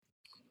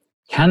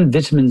Can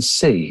vitamin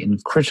C in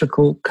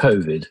critical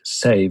COVID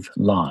save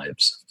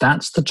lives?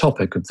 That's the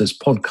topic of this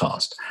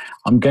podcast.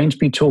 I'm going to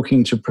be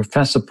talking to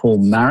Professor Paul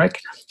Marik,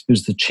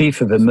 who's the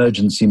Chief of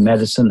Emergency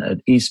Medicine at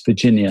East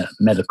Virginia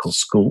Medical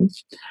School.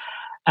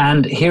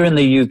 And here in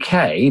the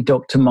UK,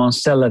 Dr.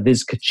 Marcella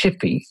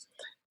Vizcachipi,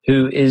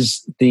 who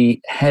is the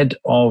Head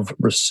of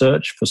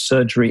Research for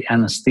Surgery,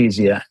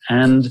 Anesthesia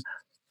and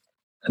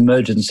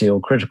Emergency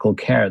or Critical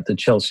Care at the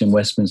Chelsea and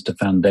Westminster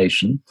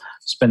Foundation,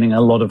 spending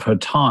a lot of her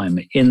time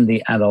in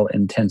the adult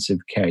intensive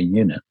care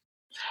unit.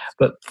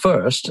 But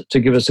first, to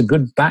give us a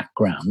good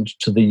background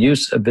to the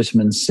use of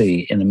vitamin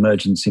C in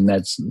emergency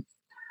medicine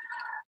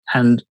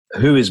and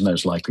who is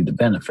most likely to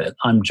benefit,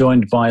 I'm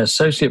joined by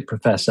Associate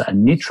Professor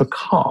Anitra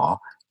Carr,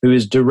 who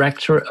is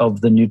Director of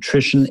the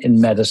Nutrition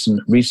in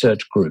Medicine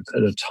Research Group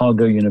at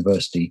Otago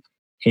University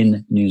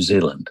in New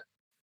Zealand.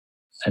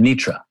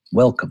 Anitra,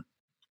 welcome.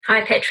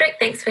 Hi, Patrick.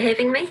 Thanks for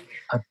having me.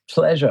 A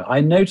pleasure.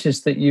 I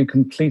noticed that you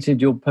completed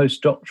your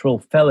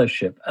postdoctoral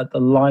fellowship at the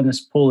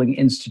Linus Pauling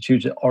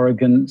Institute at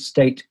Oregon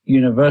State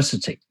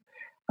University.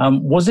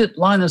 Was it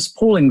Linus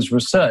Pauling's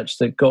research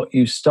that got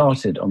you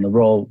started on the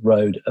royal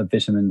road of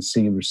vitamin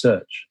C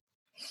research?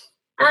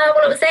 Well,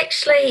 it was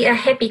actually a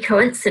happy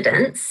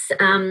coincidence.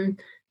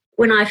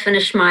 When I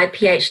finished my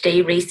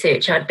PhD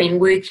research, I'd been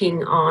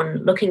working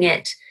on looking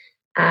at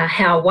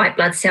how white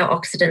blood cell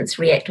oxidants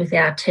react with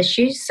our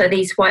tissues. So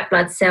these white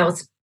blood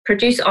cells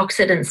produce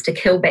oxidants to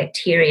kill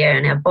bacteria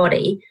in our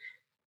body,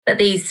 but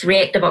these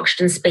reactive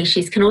oxygen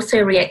species can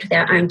also react with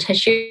our own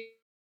tissues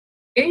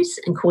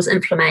and cause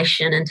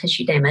inflammation and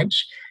tissue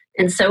damage.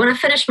 And so when I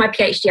finished my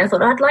PhD, I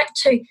thought I'd like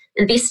to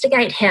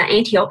investigate how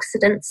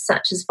antioxidants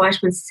such as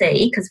vitamin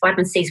C, because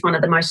vitamin C is one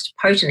of the most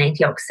potent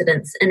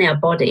antioxidants in our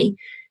body,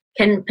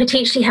 can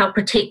potentially help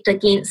protect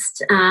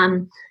against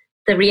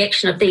the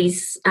reaction of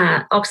these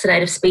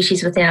oxidative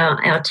species with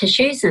our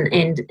tissues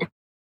and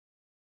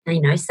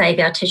save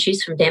our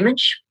tissues from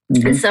damage.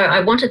 Mm-hmm. And so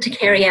I wanted to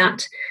carry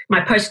out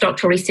my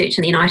postdoctoral research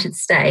in the United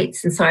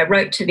States. And so I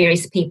wrote to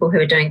various people who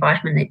are doing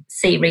vitamin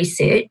C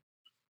research.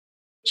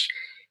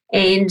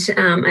 And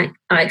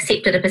I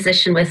accepted a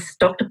position with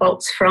Dr.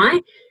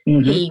 Boltz-Frey.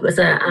 Mm-hmm. He was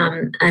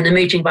an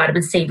emerging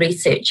vitamin C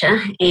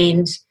researcher.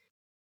 And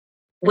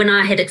when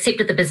I had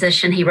accepted the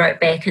position, he wrote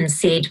back and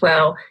said,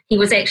 well, he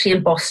was actually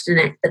in Boston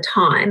at the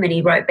time, and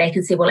he wrote back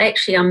and said, well,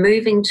 actually, I'm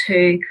moving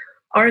to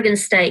Oregon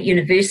State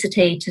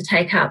University to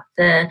take up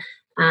the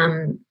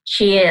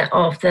chair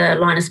of the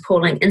Linus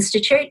Pauling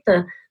Institute.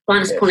 The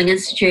Linus Pauling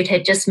Institute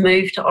had just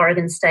moved to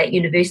Oregon State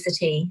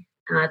University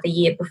the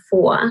year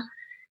before.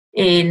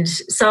 And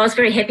so I was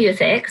very happy with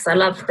that because I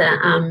love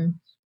the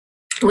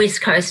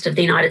west coast of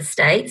the United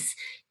States,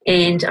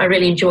 and I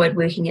really enjoyed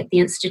working at the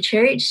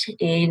Institute.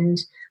 And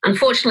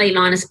unfortunately,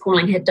 Linus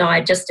Pauling had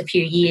died just a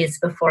few years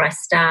before I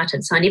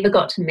started, so I never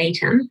got to meet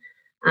him,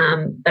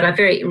 but I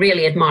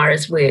really admire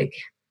his work.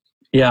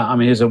 Yeah, I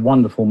mean, he's a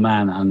wonderful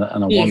man and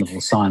a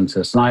wonderful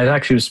scientist. And I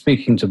actually was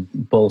speaking to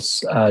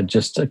Boltz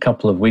just a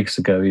couple of weeks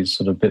ago. He's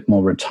sort of a bit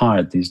more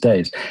retired these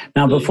days.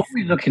 Now, before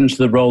we look into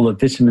the role of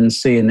vitamin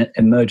C in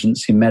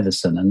emergency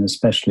medicine, and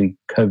especially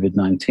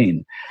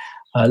COVID-19,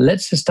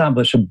 let's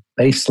establish a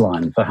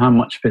baseline for how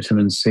much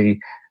vitamin C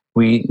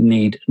we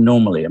need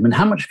normally. I mean,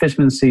 how much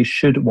vitamin C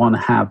should one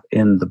have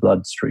in the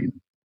bloodstream?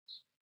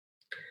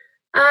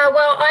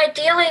 Well,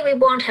 ideally, we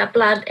want our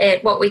blood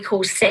at what we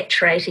call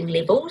saturating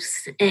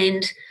levels.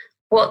 And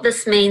what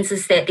this means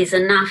is that there's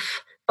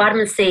enough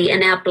vitamin C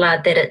in our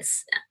blood that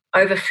it's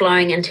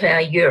overflowing into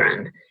our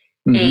urine.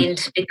 Mm-hmm.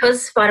 And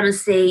because vitamin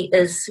C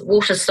is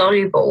water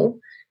soluble,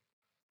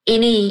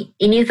 any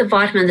of the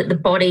vitamin that the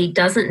body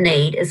doesn't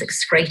need is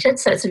excreted.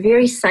 So it's a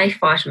very safe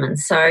vitamin.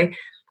 So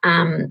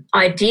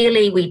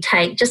ideally, we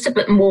take just a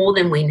bit more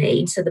than we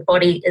need, so that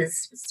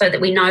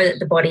we know that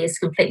the body is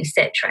completely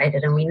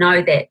saturated, and we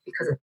know that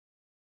because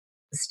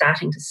it's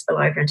starting to spill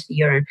over into the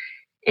urine.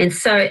 And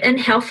so, in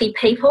healthy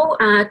people,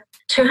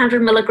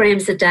 200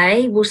 milligrams a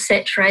day will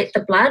saturate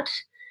the blood.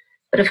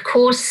 But of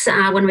course,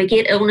 when we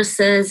get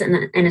illnesses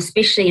and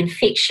especially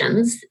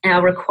infections,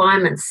 our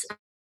requirements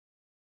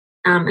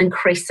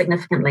increase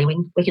significantly.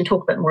 We can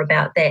talk a bit more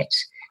about that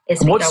as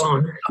we go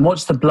on. And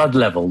what's the blood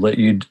level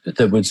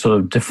that would sort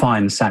of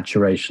define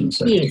saturation?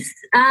 So yes.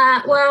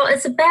 Well,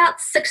 it's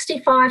about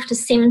 65 to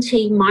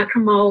 70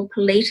 micromole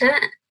per litre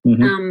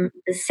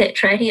is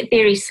saturating. It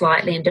varies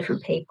slightly in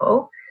different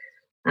people.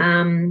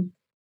 And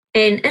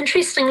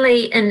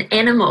interestingly, in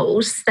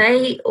animals,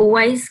 they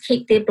always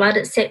keep their blood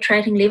at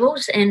saturating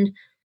levels, and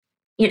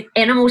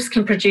animals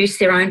can produce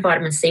their own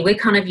vitamin C. We're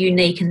kind of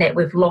unique in that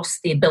we've lost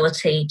the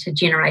ability to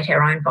generate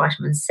our own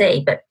vitamin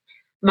C, but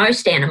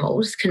most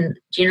animals can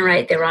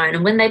generate their own.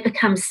 And when they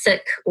become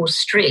sick or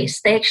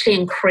stressed, they actually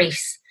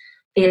increase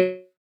their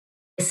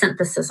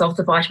synthesis of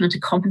the vitamin to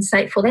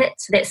compensate for that.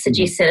 So that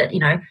suggests that,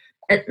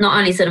 not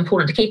only is it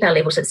important to keep our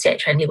levels at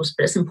saturating levels,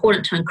 but it's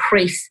important to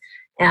increase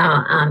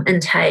our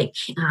intake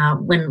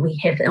when we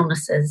have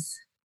illnesses.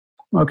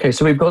 Okay,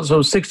 so we've got sort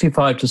of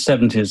 65 to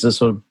 70 is a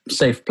sort of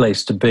safe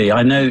place to be.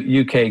 I know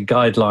UK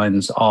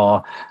guidelines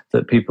are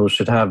that people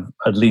should have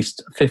at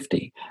least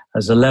 50.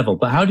 as a level.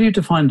 But how do you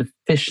define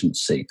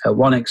deficiency? At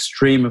one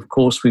extreme, of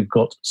course, we've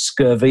got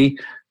scurvy,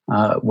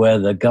 where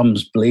the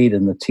gums bleed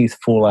and the teeth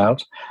fall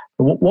out.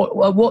 At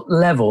what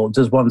level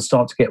does one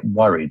start to get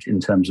worried in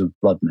terms of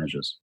blood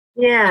measures?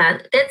 Yeah,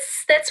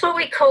 that's what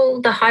we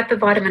call the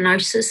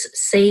hypervitaminosis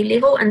C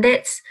level, and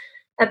that's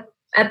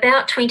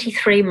about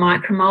 23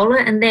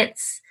 micromolar, and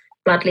that's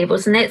blood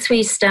levels, and that's where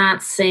you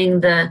start seeing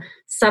the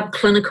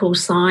subclinical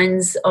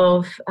signs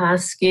of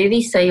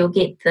scurvy. So you'll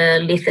get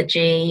the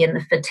lethargy and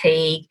the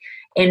fatigue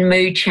and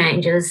mood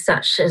changes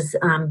such as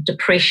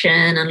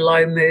depression and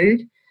low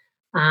mood.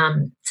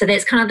 So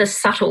that's kind of the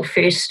subtle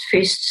first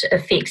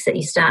effects that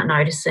you start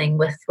noticing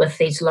with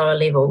these lower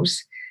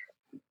levels.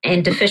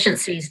 And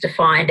deficiency is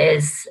defined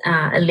as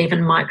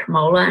 11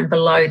 micromolar, and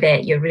below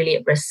that you're really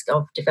at risk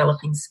of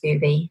developing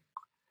scurvy.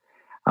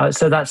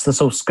 So that's the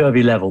sort of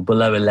scurvy level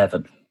below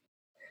 11.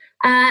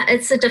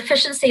 It's a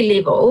deficiency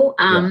level,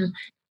 and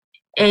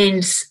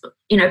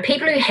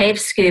people who have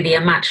scurvy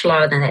are much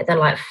lower than that. They're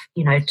like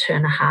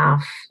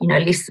 2.5,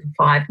 less than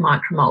 5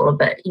 micromolar.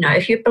 But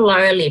if you're below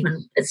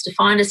 11, it's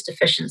defined as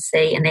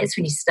deficiency, and that's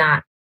when you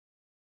start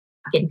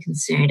getting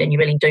concerned, and you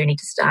really do need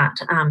to start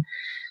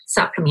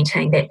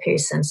supplementing that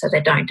person so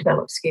they don't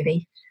develop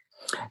scurvy.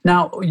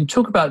 Now, you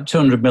talk about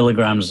 200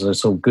 milligrams as a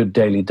sort of good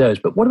daily dose,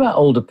 but what about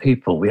older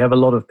people? We have a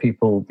lot of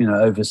people,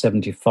 over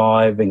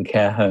 75 in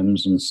care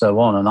homes and so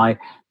on. And I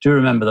do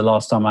remember the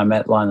last time I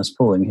met Linus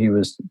Pauling, he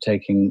was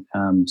taking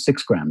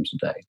 6 grams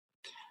a day.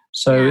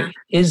 So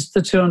is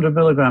the 200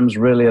 milligrams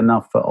really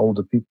enough for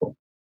older people?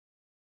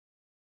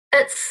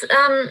 It's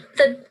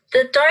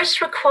the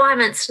dose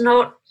requirement's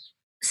not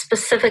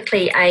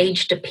specifically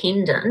age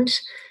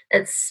dependent.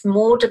 It's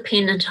more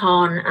dependent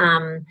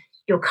on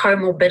your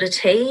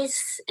comorbidities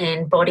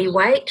and body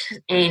weight.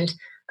 And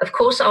of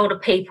course, older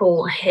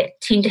people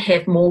tend to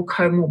have more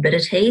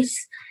comorbidities.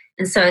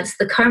 And so it's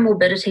the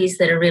comorbidities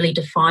that are really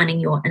defining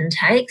your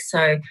intake.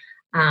 So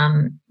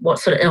what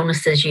sort of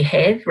illnesses you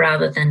have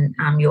rather than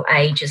your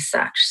age as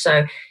such.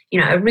 So,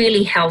 a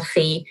really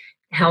healthy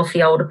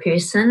older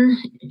person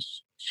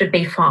should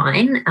be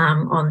fine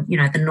on,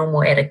 the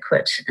normal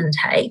adequate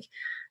intake.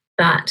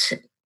 But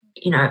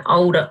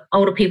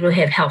older people who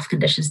have health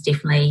conditions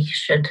definitely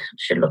should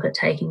look at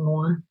taking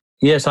more.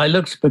 Yes, I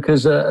looked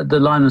because the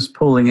Linus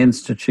Pauling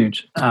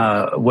Institute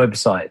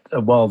website,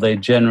 while they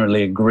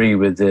generally agree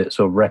with the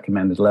sort of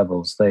recommended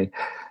levels, they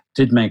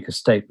did make a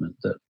statement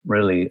that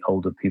really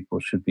older people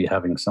should be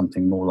having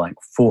something more like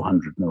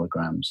 400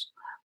 milligrams.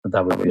 But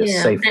that would be a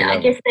safe level.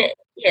 I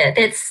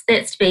guess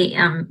that's to be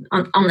on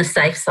the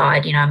safe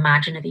side, a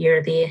margin of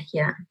error there,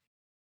 yeah.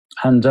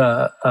 And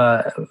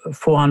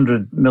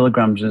 400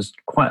 milligrams is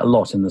quite a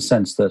lot in the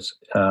sense that,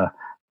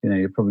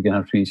 you're probably going to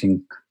have to be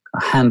eating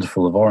a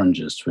handful of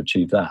oranges to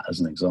achieve that, as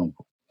an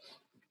example.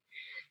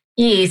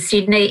 Yes,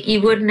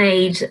 you would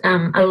need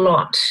a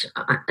lot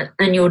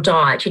in your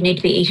diet. You need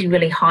to be eating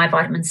really high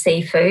vitamin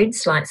C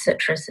foods like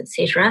citrus,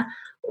 etc.,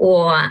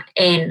 or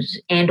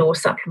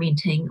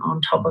supplementing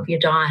on top of your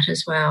diet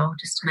as well,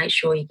 just to make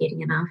sure you're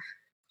getting enough.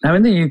 Now,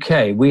 in the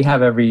UK, we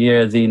have every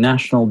year the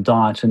National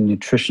Diet and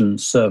Nutrition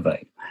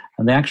Survey,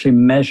 and they actually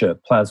measure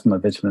plasma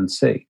vitamin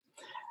C.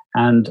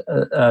 And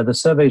the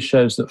survey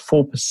shows that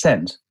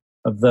 4%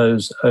 of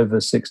those over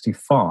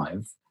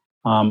 65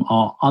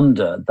 are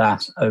under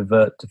that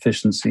overt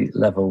deficiency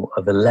level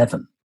of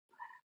 11.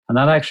 And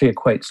that actually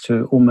equates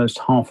to almost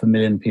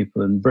 500,000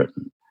 people in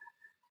Britain.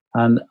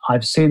 And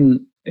I've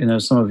seen,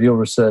 some of your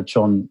research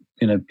on,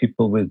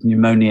 people with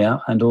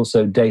pneumonia, and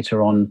also data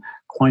on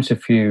quite a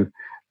few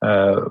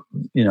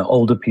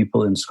older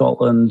people in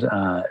Scotland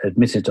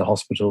admitted to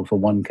hospital for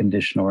one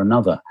condition or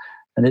another.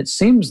 And it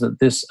seems that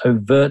this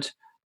overt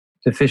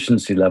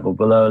deficiency level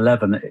below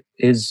 11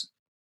 is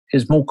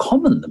more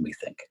common than we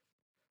think.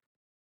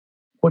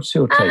 What's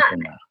your take on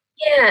that?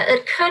 Yeah,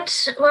 it could.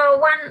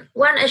 Well,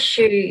 one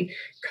issue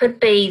could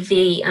be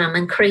the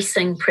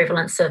increasing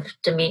prevalence of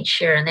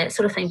dementia and that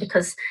sort of thing,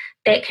 because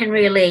that can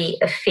really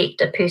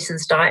affect a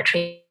person's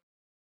dietary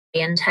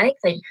intake.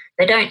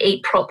 They don't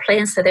eat properly,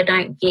 and so they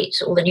don't get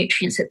all the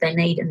nutrients that they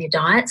need in their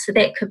diet. So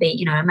that could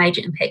be, a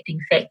major impacting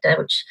factor,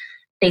 which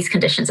these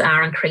conditions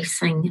are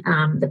increasing.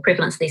 The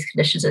prevalence of these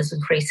conditions is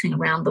increasing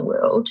around the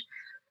world.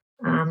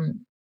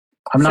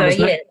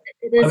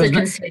 It is a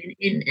concern.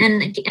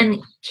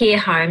 In care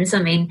homes,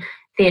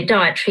 their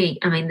dietary,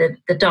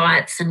 the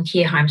diets in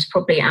care homes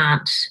probably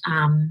aren't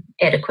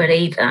adequate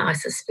either, I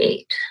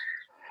suspect.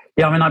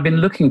 Yeah, I've been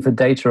looking for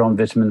data on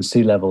vitamin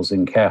C levels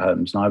in care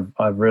homes, and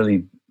I've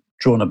really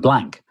drawn a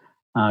blank,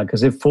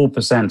 because if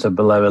 4% are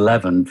below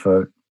 11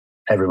 for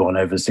everyone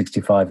over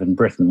 65 in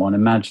Britain, one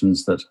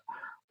imagines that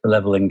the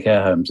level in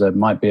care homes, there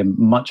might be a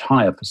much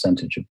higher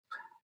percentage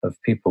of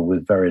people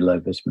with very low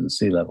vitamin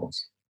C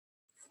levels.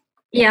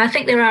 Yeah, I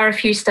think there are a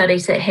few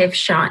studies that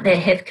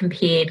have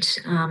compared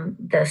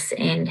this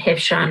and have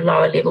shown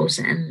lower levels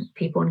in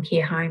people in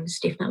care homes,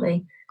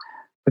 definitely.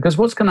 Because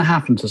what's going to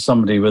happen to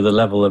somebody with a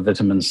level of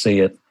vitamin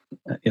C at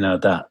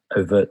that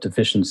overt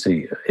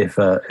deficiency if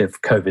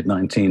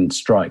COVID-19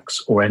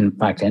 strikes, or in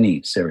fact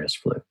any serious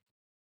flu?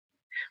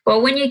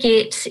 Well, when you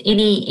get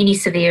any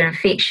severe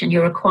infection,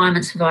 your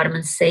requirements for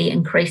vitamin C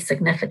increase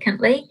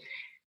significantly.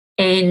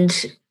 And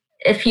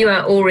if you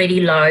are already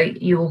low,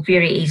 you will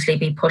very easily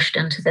be pushed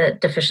into the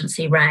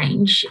deficiency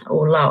range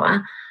or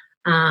lower.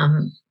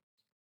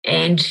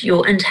 And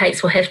your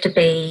intakes will have to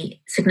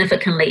be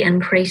significantly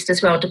increased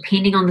as well,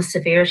 depending on the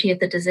severity of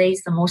the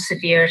disease. The more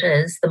severe it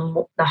is,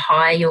 the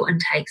higher your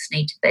intakes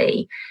need to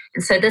be.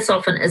 And so this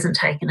often isn't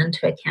taken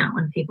into account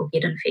when people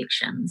get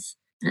infections.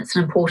 And it's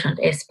an important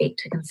aspect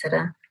to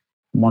consider.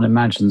 One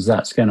imagines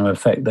that's going to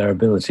affect their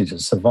ability to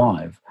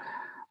survive.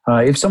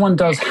 If someone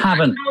does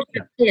haven't...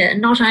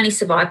 Not only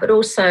survive, but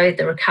also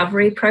the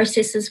recovery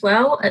process as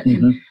well. It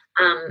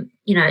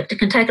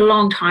can take a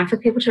long time for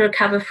people to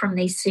recover from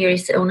these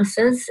serious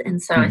illnesses.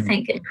 And so I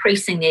think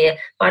increasing their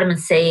vitamin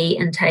C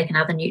intake and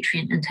other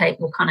nutrient intake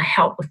will kind of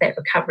help with that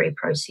recovery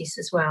process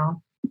as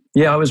well.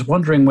 Yeah, I was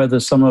wondering whether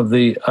some of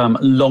the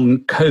long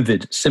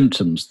COVID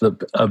symptoms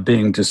that are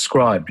being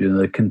described,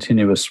 the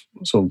continuous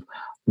sort of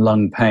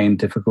lung pain,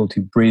 difficulty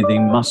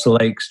breathing, muscle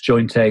aches,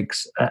 joint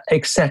aches,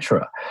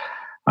 etc.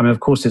 I mean, of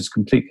course, it's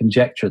complete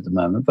conjecture at the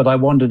moment, but I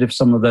wondered if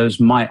some of those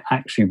might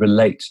actually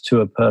relate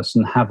to a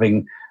person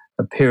having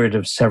a period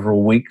of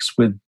several weeks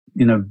with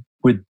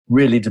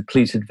really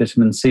depleted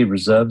vitamin C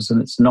reserves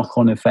and its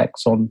knock-on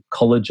effects on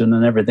collagen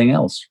and everything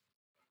else.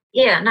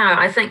 Yeah, no,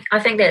 I think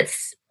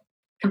that's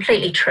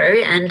completely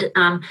true, and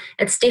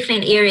it's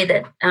definitely an area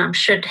that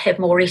should have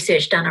more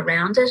research done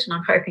around it, and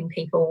I'm hoping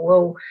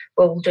people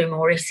will do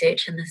more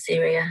research in this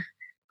area.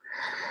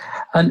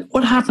 And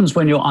what happens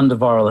when you're under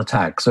viral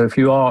attack? So if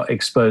you are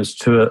exposed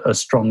to a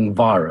strong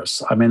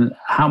virus, I mean,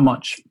 how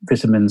much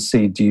vitamin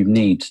C do you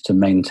need to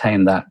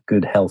maintain that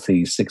good,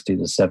 healthy 60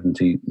 to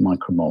 70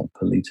 micromole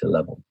per litre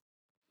level?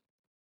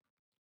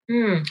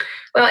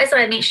 Well, as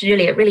I mentioned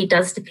earlier, it really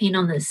does depend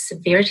on the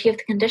severity of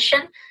the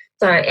condition.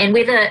 So, and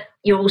whether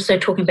you're also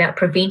talking about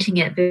preventing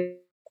it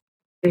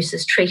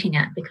versus treating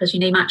it, because you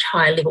need much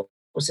higher levels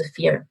if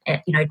you're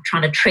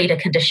trying to treat a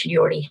condition you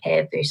already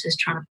have versus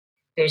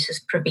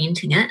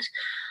preventing it.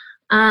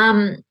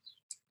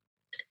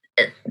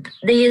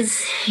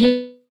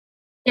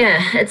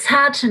 It's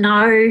hard to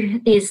know.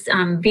 There's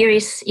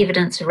various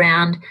evidence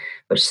around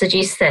which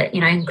suggests that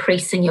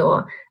increasing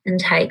your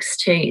intakes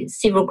to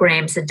several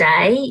grams a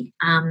day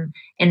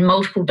and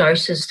multiple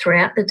doses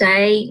throughout the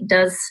day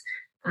does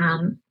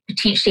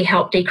potentially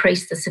help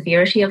decrease the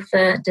severity of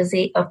the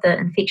disease, of the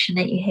infection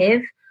that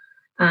you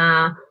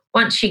have.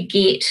 Once you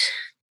get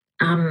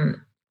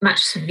much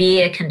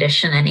severe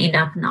condition and end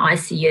up in the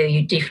ICU,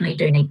 you definitely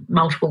do need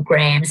multiple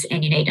grams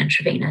and you need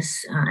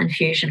intravenous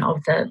infusion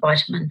of the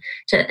vitamin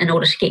in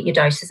order to get your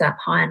doses up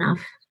high enough.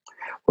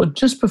 Well,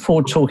 just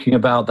before talking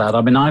about that,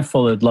 I mean, I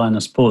followed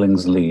Linus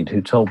Pauling's lead,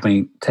 who told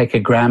me take a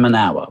gram an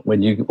hour.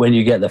 When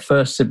you get the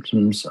first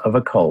symptoms of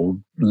a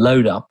cold,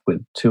 load up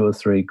with 2 or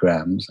 3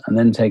 grams and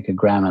then take a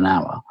gram an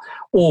hour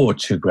or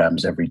 2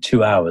 grams every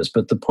 2 hours.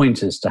 But the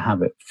point is to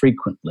have it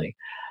frequently.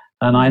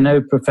 And I know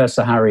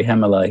Professor Harry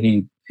Hemmeler,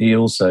 he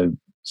also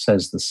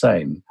says the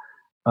same.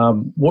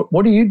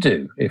 What do you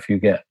do if you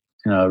get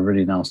a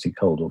really nasty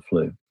cold or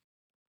flu?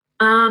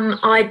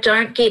 I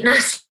don't get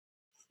nasty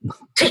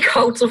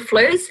colds or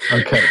flus.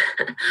 Okay.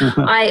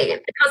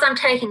 Because I'm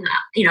taking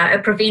a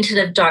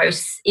preventative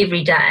dose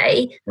every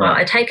day. Right.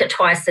 I take it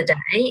twice a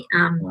day,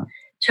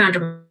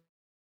 200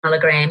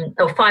 milligrams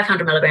or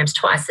 500 milligrams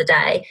twice a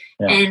day,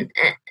 and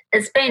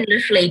it's been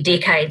literally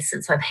decades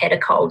since I've had a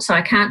cold, so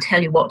I can't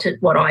tell you what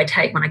I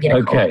take when I get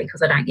a cold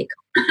because I don't get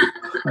cold.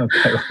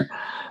 Okay,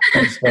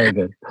 that's very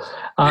good.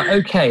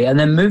 Okay, and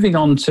then moving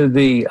on to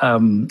the,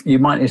 you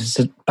might need to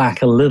sit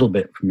back a little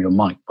bit from your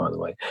mic, by the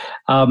way.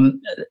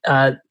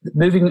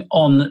 Moving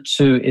on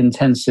to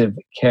intensive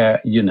care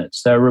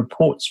units, there are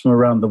reports from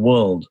around the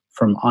world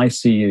from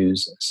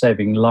ICUs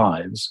saving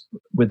lives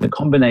with the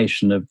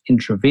combination of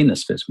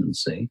intravenous vitamin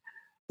C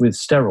with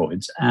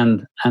steroids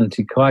and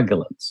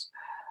anticoagulants.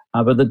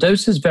 But the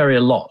doses vary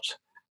a lot.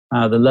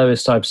 The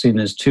lowest I've seen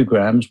is 2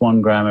 grams,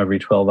 1 gram every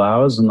 12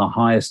 hours, and the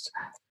highest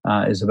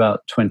is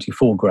about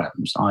 24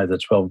 grams, either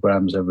 12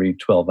 grams every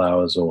 12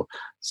 hours or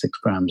 6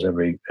 grams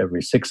every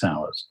 6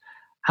 hours.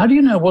 How do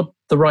you know what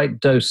the right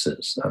dose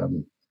is?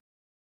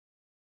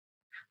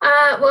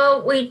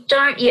 Well, we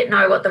don't yet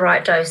know what the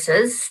right dose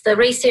is. The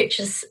research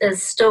is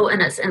still in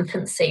its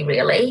infancy,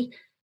 really,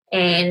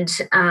 and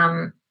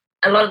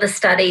a lot of the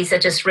studies are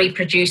just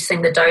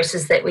reproducing the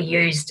doses that were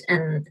used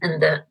in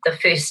the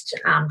first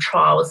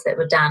trials that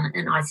were done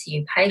in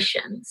ICU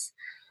patients.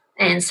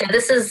 And so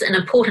this is an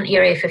important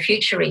area for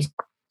future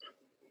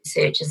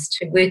researchers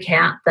to work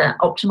out the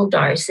optimal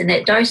dose, and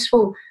that dose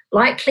will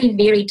likely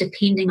vary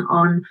depending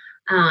on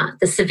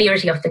the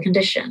severity of the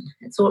condition.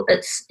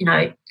 It's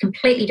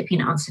completely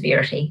dependent on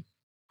severity.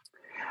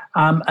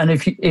 And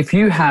if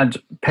you had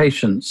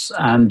patients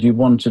and you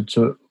wanted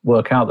to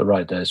work out the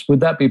right dose, would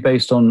that be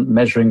based on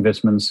measuring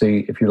vitamin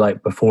C, if you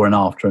like, before and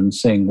after and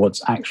seeing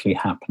what's actually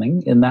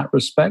happening in that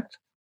respect?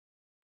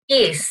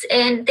 Yes,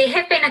 and there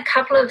have been a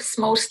couple of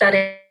small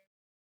studies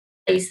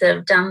that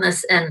have done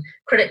this in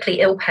critically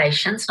ill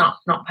patients,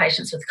 not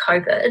patients with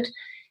COVID.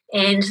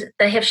 And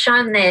they have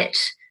shown that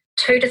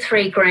 2 to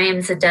 3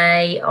 grams a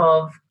day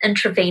of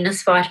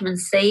intravenous vitamin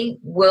C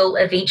will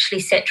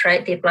eventually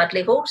saturate their blood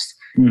levels.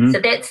 Mm-hmm. So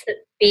that's the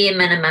bare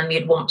minimum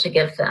you'd want to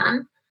give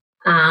them.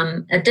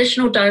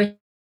 Additional doses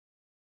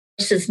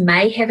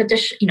may have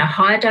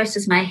higher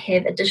doses may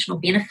have additional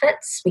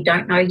benefits. We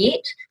don't know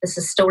yet. This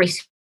is still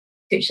research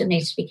that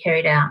needs to be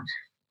carried out.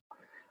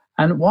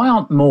 And why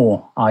aren't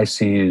more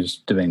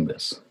ICUs doing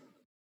this?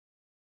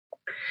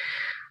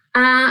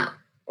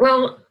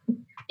 Well,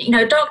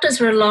 doctors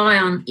rely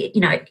on,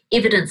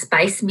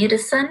 evidence-based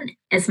medicine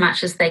as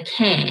much as they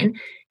can.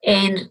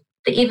 And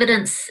the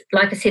evidence,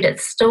 like I said,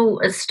 it's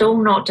still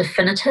not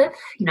definitive.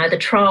 The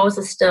trials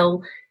are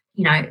still,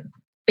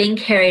 being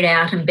carried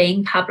out and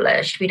being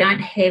published. We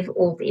don't have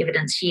all the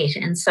evidence yet.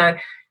 And so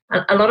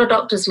a lot of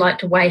doctors like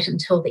to wait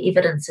until the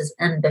evidence is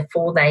in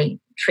before they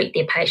treat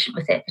their patient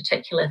with that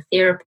particular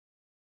therapy.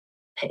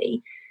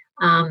 They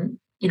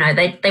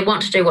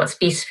want to do what's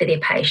best for their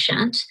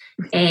patient,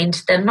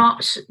 and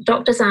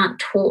doctors aren't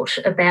taught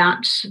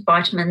about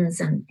vitamins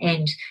and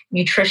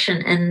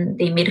nutrition in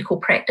their medical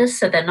practice,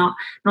 so they're not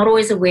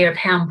always aware of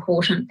how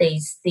important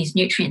these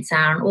nutrients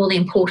are and all the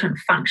important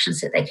functions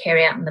that they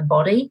carry out in the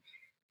body.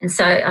 And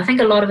so I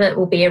think a lot of it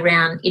will be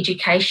around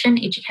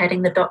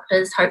educating the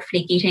doctors,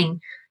 hopefully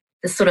getting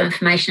this sort of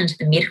information into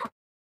the medical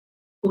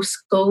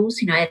schools,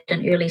 at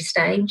an early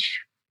stage.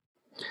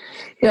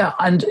 Yeah,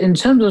 and in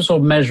terms of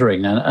sort of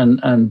measuring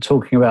and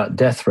talking about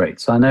death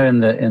rates, I know in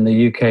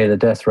the UK the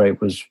death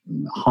rate was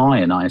high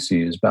in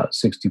ICUs, about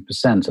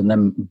 60%, and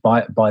then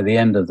by the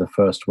end of the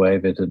first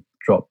wave it had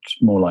dropped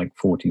more like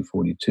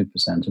 42%.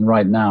 And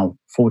right now,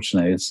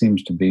 fortunately, it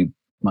seems to be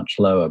much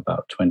lower,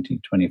 about 20-25%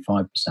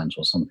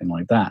 or something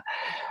like that.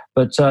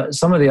 But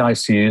some of the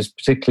ICUs,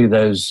 particularly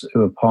those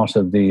who are part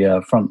of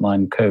the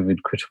frontline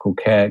COVID critical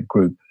care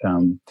group,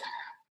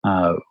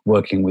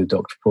 working with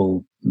Dr.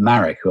 Paul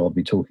Marek, who I'll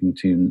be talking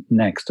to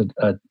next,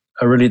 are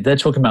really, they're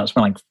talking about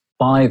something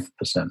like 5%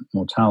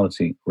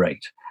 mortality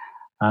rate.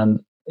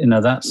 And,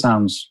 that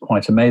sounds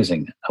quite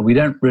amazing. We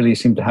don't really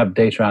seem to have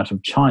data out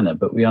of China,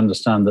 but we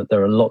understand that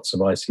there are lots of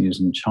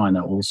ICUs in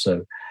China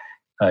also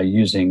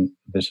using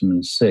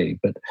vitamin C.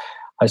 But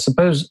I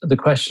suppose the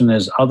question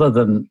is, other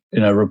than,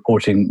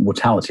 reporting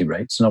mortality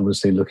rates and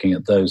obviously looking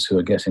at those who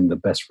are getting the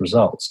best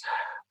results,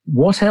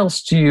 what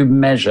else do you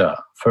measure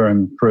for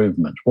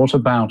improvement? What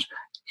about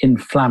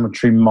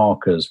inflammatory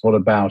markers? What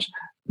about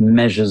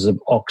measures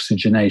of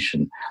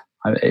oxygenation?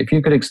 If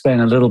you could explain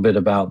a little bit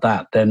about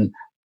that, then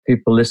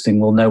people listening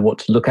will know what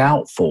to look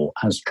out for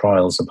as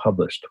trials are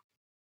published.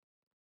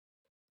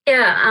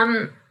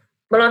 Yeah,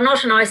 well, I'm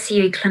not an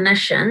ICU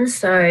clinician,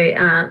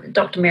 so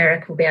Dr.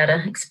 Marek will be able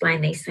to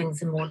explain these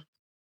things in more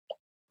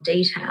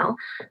detail.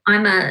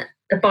 I'm a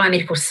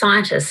biomedical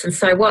scientist, and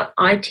so what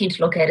I tend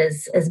to look at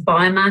is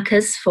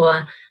biomarkers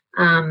for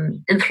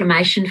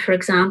inflammation, for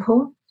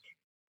example.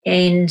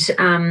 And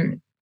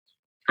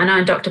I know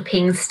in Dr.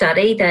 Peng's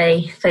study,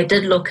 they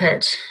did look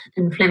at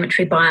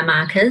inflammatory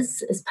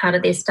biomarkers as part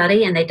of their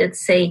study, and they did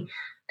see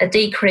a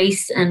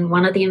decrease in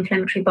one of the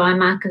inflammatory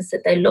biomarkers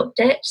that they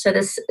looked at. So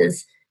this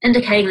is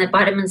indicating that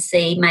vitamin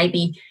C may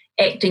be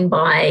acting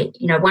by,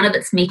 one of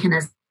its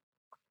mechanisms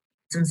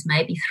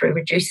may be through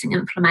reducing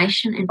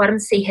inflammation. And vitamin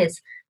C has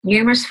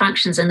numerous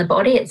functions in the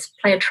body. It's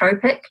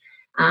pleiotropic.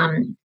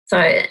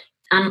 So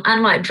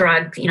unlike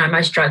drugs,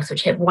 most drugs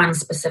which have one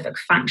specific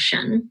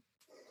function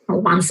or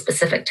one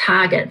specific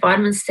target,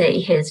 vitamin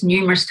C has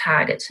numerous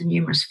targets and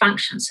numerous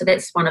functions. So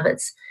that's one of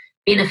its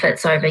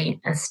benefits over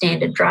a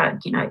standard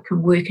drug. It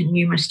can work in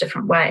numerous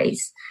different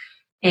ways.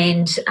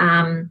 And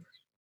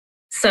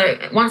so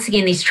once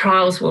again, these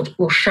trials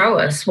will show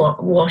us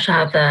what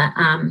are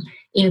the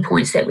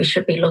endpoints that we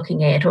should be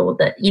looking at, or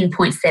the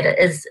endpoints that it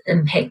is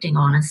impacting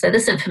on. And so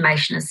this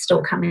information is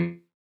still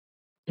coming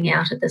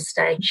out at this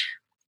stage.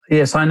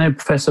 Yes, I know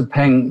Professor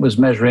Peng was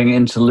measuring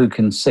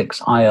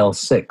interleukin-6,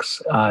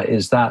 IL-6.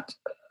 Is that,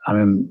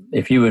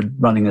 if you were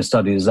running a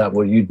study, is that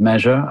what you'd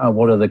measure?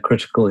 What are the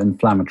critical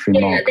inflammatory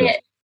markers?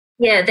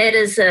 That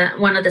is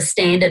one of the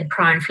standard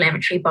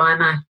pro-inflammatory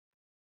biomarkers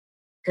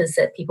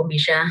that people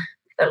measure.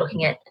 They're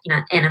looking at,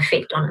 an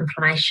effect on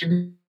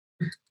inflammation.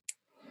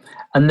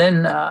 And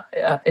then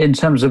in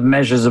terms of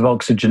measures of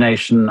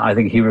oxygenation, I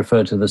think he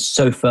referred to the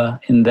SOFA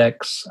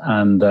index,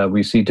 and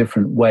we see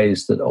different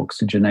ways that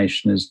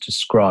oxygenation is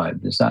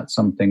described. Is that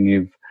something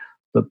you've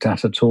looked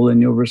at all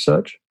in your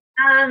research?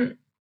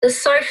 The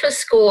SOFA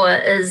score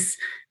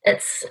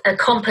it's a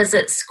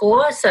composite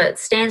score, so it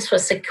stands for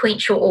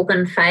Sequential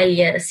Organ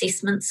Failure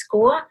Assessment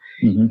Score.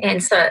 Mm-hmm.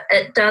 And so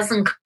it does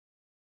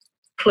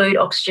include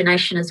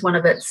oxygenation as one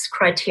of its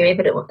criteria,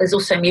 but it is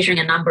also measuring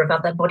a number of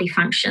other body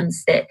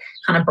functions that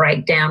kind of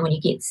break down when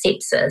you get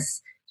sepsis.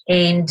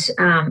 And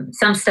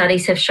some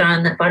studies have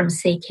shown that vitamin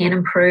C can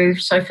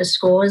improve SOFA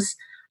scores.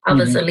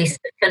 Others are less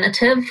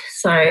definitive.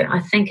 So I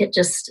think it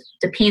just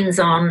depends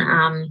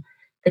on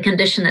the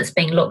condition that's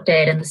being looked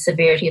at and the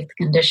severity of the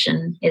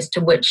condition as to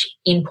which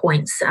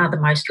endpoints are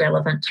the most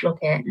relevant to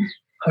look at.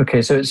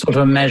 Okay, so it's sort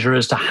of a measure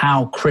as to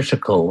how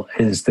critical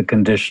is the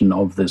condition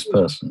of this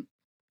person.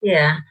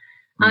 Yeah.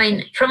 I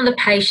mean, from the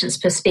patient's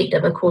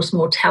perspective, of course,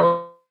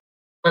 mortality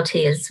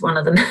is one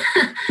of the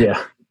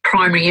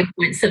primary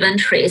endpoints of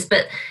interest,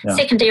 but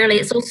secondarily,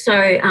 it's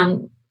also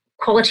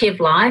quality of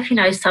life,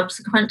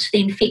 subsequent to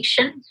the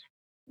infection.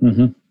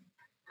 Mm-hmm.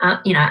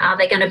 Are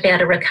they going to be able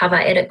to recover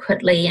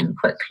adequately and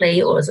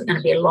quickly, or is it going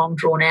to be a long,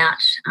 drawn-out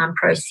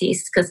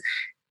process? Because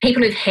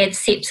people who've had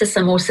sepsis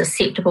are more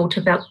susceptible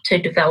to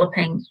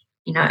developing,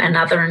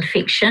 another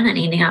infection and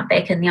ending up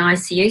back in the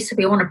ICU. So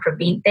we want to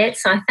prevent that.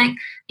 So I think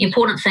the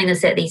important thing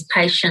is that these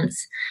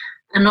patients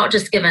are not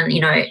just given,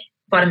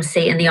 vitamin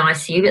C in the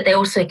ICU, but they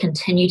also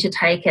continue to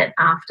take it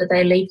after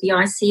they leave the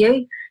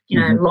ICU,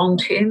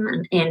 long-term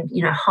and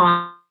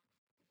high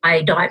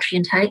dietary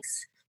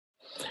intakes.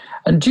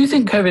 And do you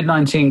think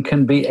COVID-19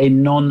 can be a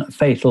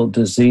non-fatal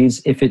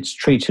disease if it's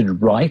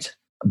treated right,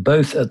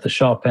 both at the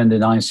sharp end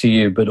in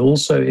ICU, but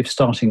also if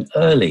starting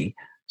early,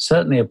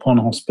 certainly upon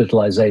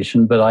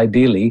hospitalization, but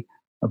ideally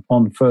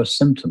upon first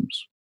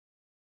symptoms?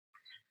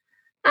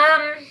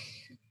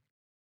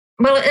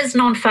 Well, it is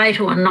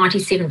non-fatal in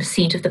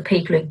 97% of the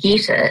people who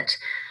get it.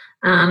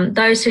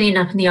 Those who end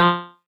up in the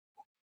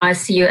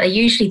ICU are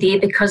usually there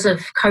because of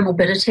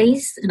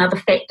comorbidities and other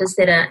factors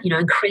that are,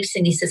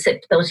 increasing their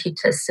susceptibility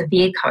to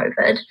severe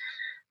COVID.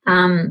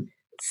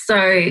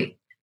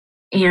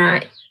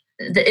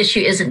 The issue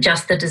isn't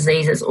just the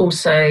disease, it's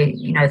also,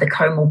 the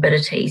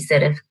comorbidities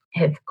that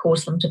have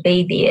caused them to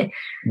be there.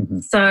 Mm-hmm.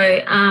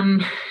 So,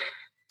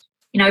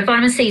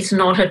 vitamin C is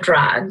not a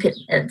drug.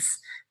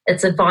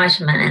 It's a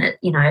vitamin,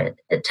 and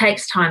it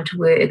takes time to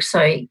work.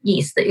 So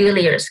yes, the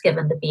earlier it's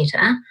given, the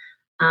better.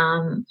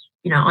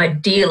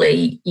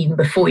 Ideally, even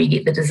before you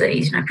get the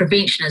disease,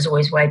 prevention is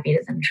always way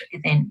better than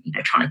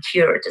trying to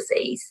cure a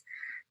disease.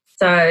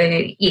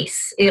 So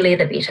yes, earlier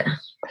the better.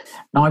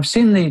 Now, I've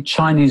seen the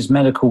Chinese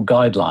medical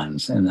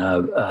guidelines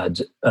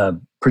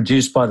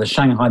produced by the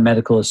Shanghai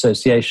Medical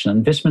Association,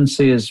 and vitamin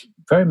C is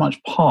very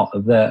much part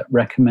of their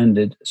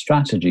recommended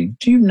strategy.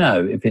 Do you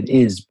know if it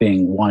is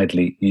being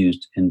widely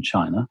used in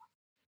China?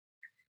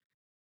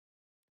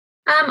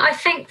 I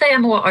think they are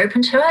more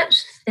open to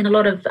it than a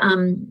lot of,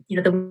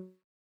 the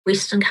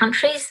Western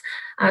countries.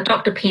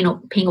 Dr. Peng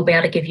will be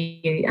able to give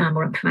you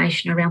more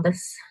information around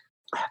this.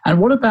 And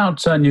what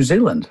about New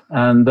Zealand?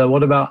 And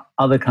what about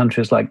other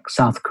countries like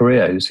South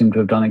Korea, who seem to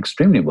have done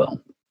extremely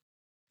well?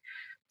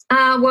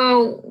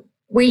 Well,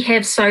 we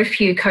have so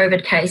few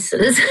COVID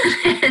cases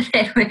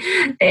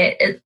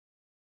that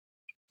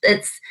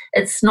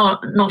it's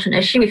not an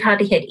issue. We've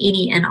hardly had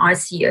any in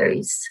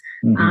ICUs.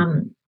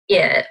 Mm-hmm.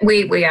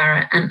 We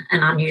are an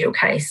unusual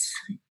case,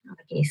 I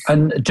guess.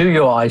 And do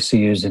your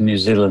ICUs in New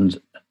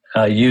Zealand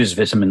use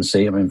vitamin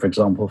C, for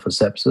example, for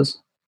sepsis?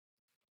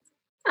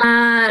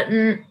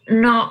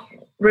 Not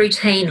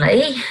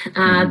routinely.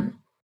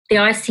 The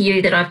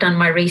ICU that I've done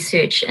my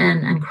research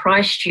in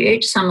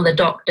Christchurch, some of the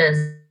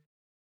doctors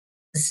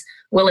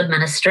will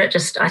administer it,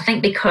 just I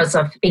think because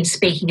I've been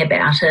speaking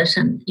about it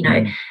and,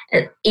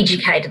 it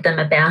educated them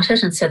about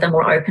it, and so they're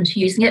more open to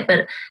using it,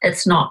 but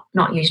it's not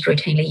used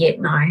routinely yet,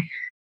 no.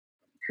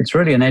 It's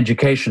really an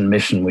education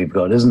mission we've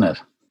got, isn't it?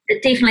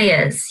 It definitely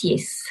is,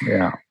 yes.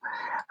 Yeah.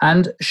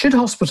 And should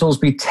hospitals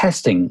be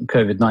testing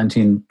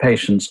COVID-19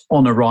 patients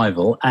on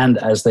arrival and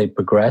as they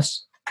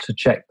progress to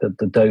check that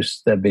the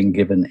dose they're being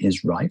given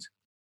is right?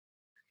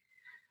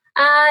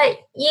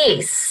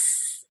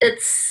 Yes.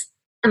 It's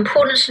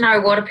important to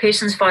know what a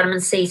person's vitamin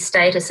C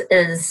status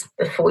is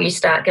before you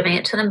start giving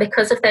it to them,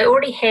 because if they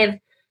already have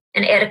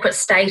an adequate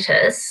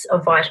status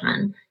of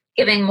vitamin,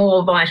 giving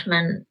more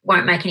vitamin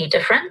won't make any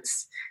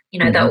difference.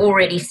 They're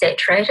already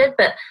saturated,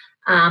 but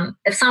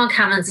if someone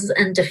comes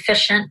in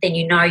deficient, then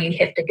you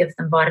have to give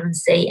them vitamin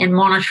C, and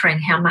monitoring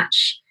how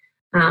much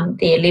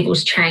their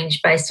levels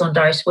change based on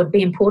dose would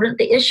be important.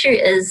 The issue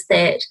is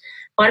that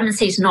vitamin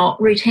C is not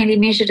routinely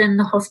measured in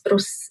the hospital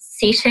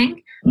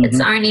setting. Mm-hmm.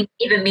 It's only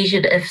ever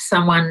measured if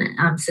someone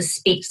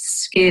suspects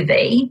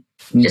scurvy,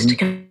 just to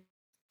confirm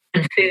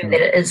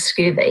that it is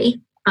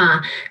scurvy.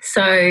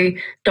 So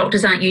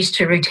doctors aren't used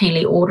to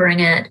routinely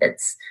ordering it.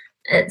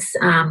 It's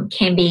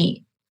can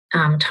be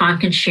time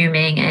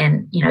consuming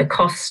and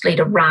costly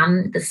to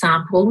run the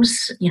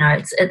samples.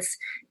 It's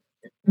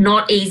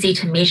not easy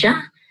to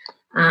measure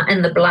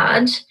in the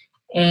blood,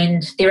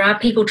 and there are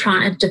people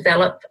trying to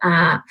develop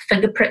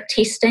finger prick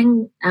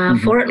testing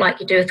for it, like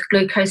you do with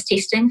glucose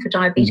testing for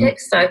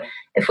diabetics. So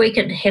if we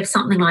could have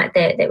something like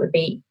that, that would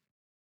be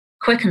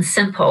quick and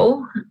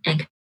simple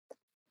and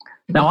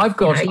now I've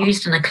got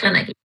used in a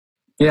clinic.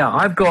 Yeah,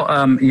 I've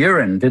got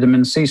urine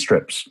vitamin C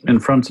strips in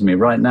front of me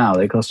right now.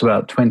 They cost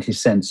about 20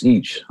 cents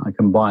each. I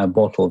can buy a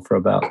bottle for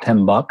about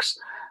 $10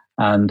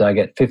 and I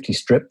get 50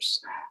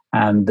 strips.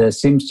 And there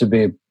seems to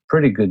be a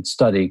pretty good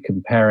study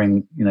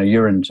comparing,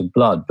 urine to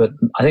blood. But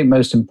I think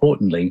most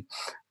importantly,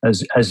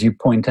 as you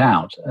point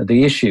out,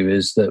 the issue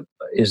is that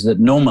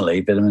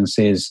normally vitamin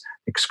C is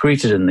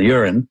excreted in the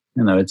urine.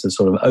 It's a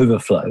sort of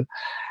overflow.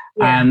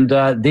 Yeah.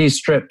 And these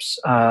strips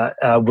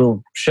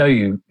will show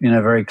you,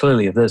 very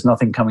clearly if there's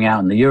nothing coming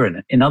out in the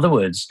urine. In other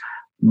words,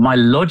 my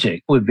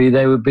logic would be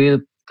they would be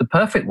the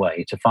perfect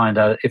way to find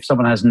out if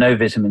someone has no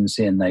vitamin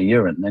C in their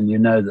urine. Then you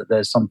know that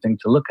there's something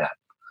to look at.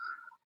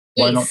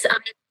 Why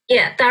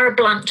yes, they're a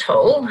blunt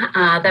tool.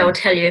 They will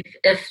tell you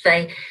if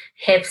they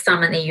have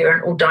some in their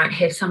urine or don't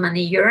have some in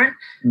their urine.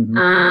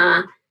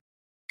 Mm-hmm.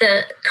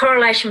 The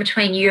correlation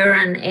between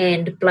urine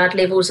and blood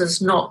levels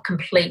is not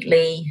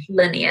completely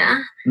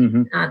linear.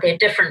 Mm-hmm. There are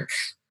different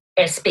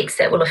aspects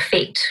that will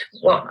affect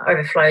what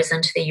overflows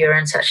into the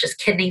urine, such as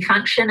kidney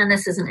function, and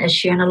this is an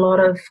issue in a lot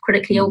of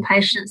critically ill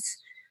patients.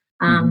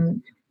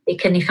 Their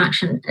kidney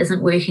function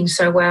isn't working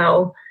so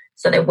well,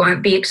 so they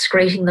won't be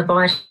excreting the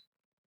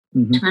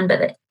vitamin,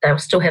 but they'll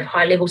still have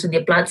high levels in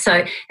their blood.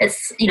 So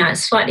it's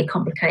it's slightly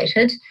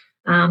complicated.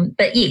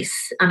 But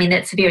yes, I mean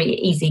that's a very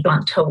easy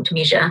blunt tool to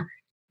measure.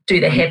 Do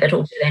they have it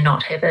or do they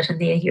not have it in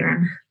their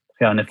urine?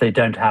 Yeah, and if they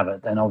don't have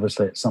it, then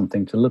obviously it's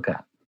something to look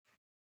at.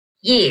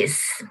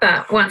 Yes,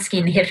 but once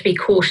again, you have to be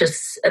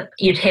cautious.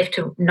 You'd have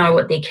to know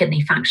what their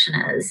kidney function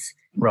is.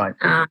 Right.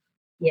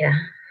 Yeah.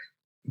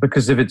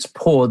 Because if it's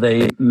poor,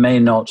 they may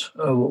not.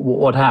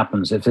 What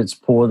happens if it's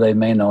poor? They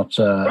may not.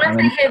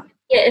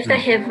 If they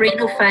have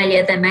renal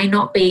failure, they may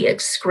not be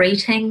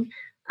excreting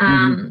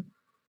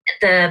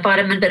the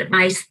vitamin, but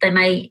they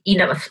may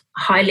end up with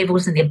high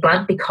levels in their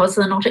blood because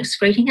they're not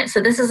excreting it.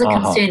 So this is a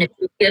concern. If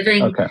you're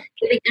giving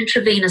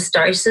intravenous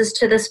doses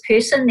to this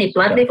person, their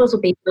blood levels will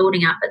be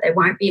building up, but they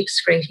won't be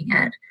excreting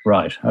it.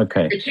 Right.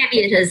 Okay. The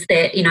caveat is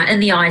that in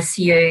the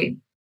ICU,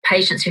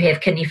 patients who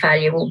have kidney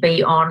failure will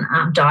be on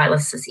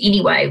dialysis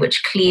anyway,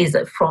 which clears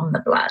it from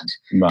the blood.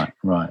 Right.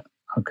 Right.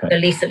 Okay. So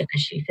less of an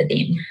issue for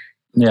them.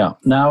 Yeah.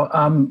 Now,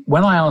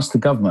 when I asked the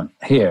government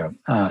here,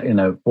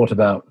 what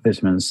about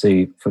vitamin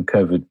C for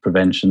COVID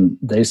prevention?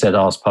 They said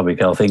ask Public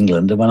Health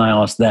England. And when I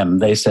asked them,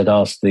 they said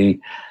ask the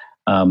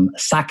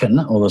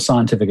SACN, or the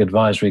Scientific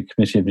Advisory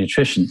Committee of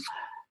Nutrition.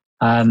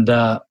 And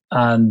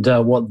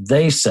what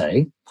they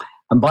say,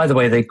 and by the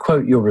way, they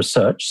quote your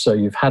research, so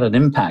you've had an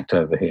impact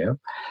over here.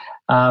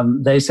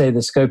 They say the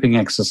scoping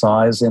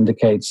exercise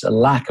indicates a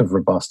lack of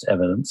robust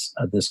evidence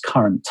at this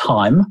current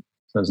time.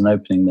 So there's an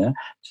opening there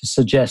to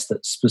suggest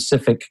that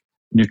specific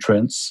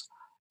nutrients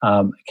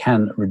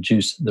can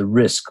reduce the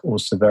risk or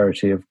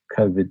severity of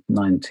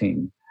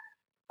COVID-19.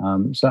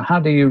 So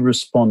how do you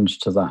respond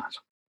to that?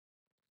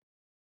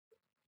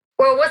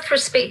 Well, with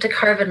respect to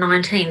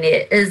COVID-19,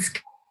 there is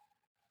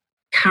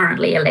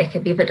currently a lack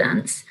of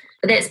evidence.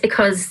 But that's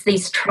because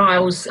these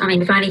trials,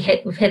 we've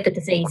had the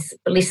disease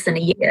for less than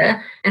a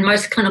year, and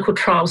most clinical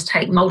trials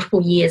take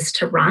multiple years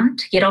to run,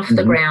 to get off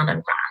the ground and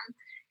run.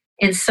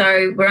 And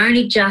so we're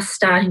only just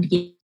starting to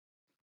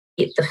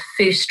get the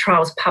first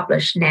trials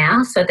published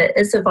now. So there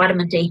is a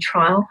vitamin D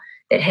trial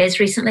that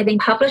has recently been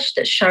published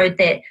that showed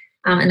that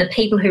in the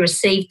people who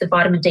received the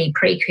vitamin D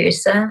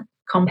precursor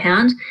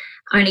compound,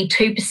 only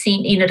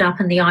 2% ended up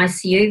in the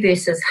ICU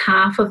versus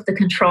half of the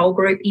control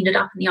group ended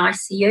up in the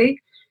ICU.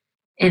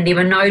 And there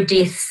were no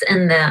deaths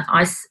in the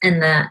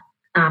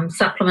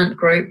supplement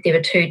group. There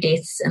were 2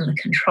 deaths in the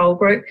control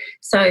group.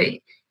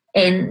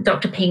 And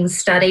Dr. Peng's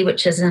study,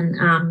 which is in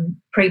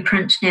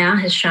preprint now,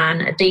 has shown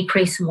a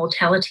decrease in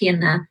mortality in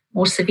the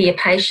more severe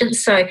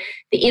patients. So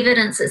the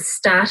evidence is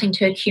starting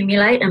to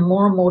accumulate, and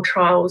more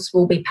trials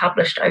will be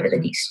published over the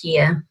next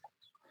year.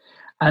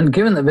 And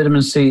given that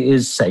vitamin C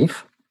is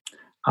safe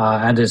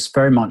and is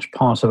very much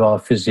part of our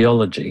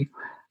physiology,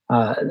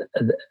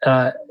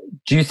 do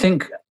you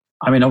think,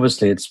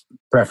 obviously it's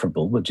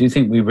preferable, but do you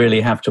think we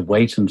really have to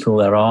wait until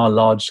there are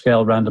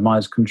large-scale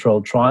randomized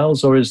controlled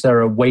trials, or is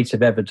there a weight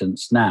of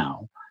evidence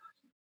now,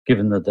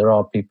 given that there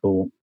are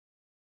people,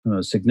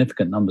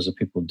 significant numbers of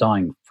people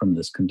dying from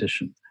this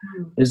condition?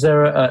 Is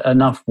there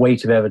enough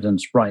weight of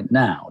evidence right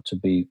now to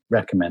be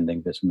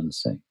recommending vitamin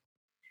C?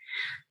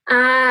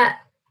 I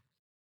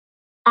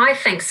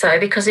think so,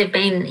 because there have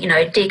been,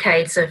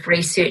 decades of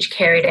research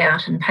carried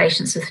out in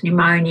patients with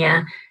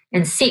pneumonia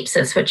and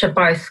sepsis, which are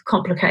both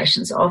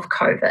complications of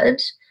COVID.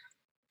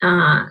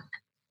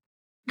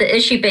 The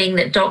issue being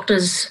that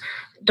doctors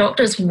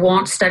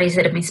want studies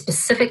that have been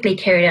specifically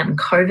carried out in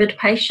COVID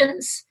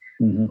patients,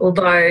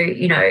 although,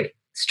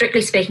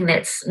 strictly speaking,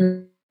 that's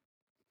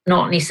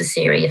not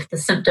necessary if the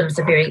symptoms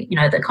are very,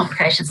 the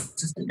complications and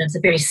symptoms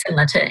are very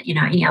similar to,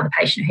 any other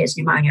patient who has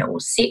pneumonia or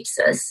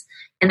sepsis.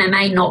 And they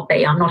may not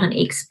be. I'm not an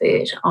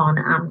expert on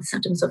the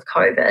symptoms of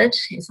COVID,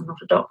 as I'm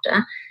not a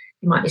doctor.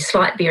 There might be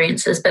slight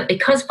variances, but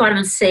because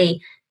vitamin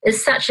C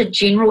is such a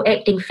general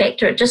acting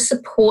factor, it just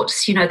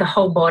supports, the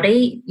whole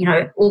body,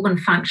 organ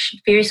function,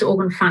 various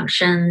organ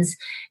functions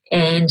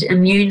and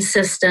immune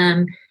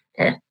system.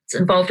 It's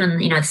involved in,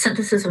 the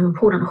synthesis of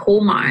important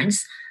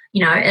hormones.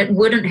 It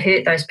wouldn't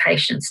hurt those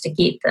patients to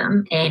get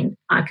them, and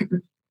I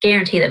can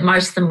guarantee that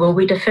most of them will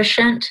be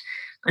deficient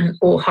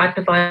or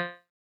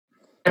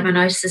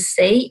hypervitaminosis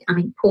C.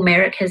 Paul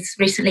Marek has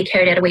recently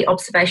carried out a wee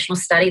observational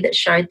study that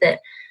showed that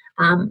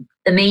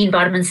the mean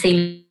vitamin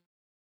C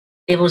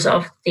levels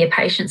of their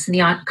patients in the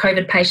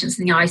COVID patients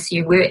in the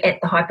ICU were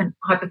at the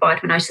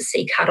hypervitaminosis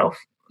C cutoff,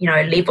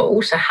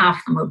 level. So half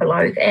of them were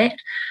below that.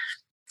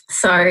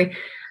 So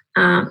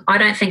I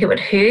don't think it would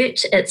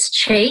hurt. It's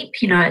cheap.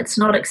 It's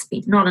not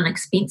an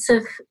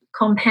expensive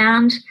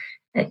compound.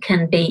 It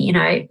can be,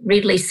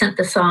 readily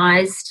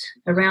synthesized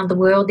around the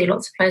world. There are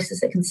lots of places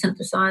that can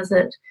synthesize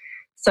it.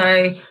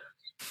 So,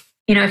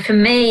 for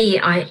me,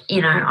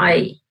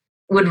 I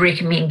would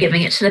recommend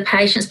giving it to the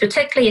patients,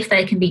 particularly if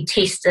they can be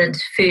tested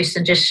first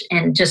and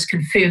just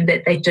confirm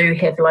that they do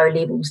have low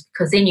levels,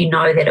 because then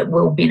that it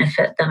will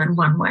benefit them in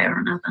one way or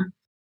another.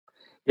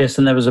 Yes,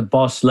 and there was a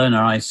Barcelona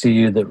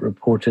ICU that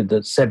reported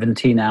that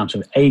 17 out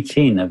of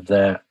 18 of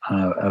their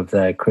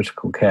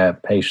critical care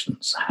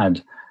patients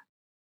had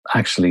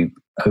actually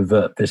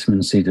overt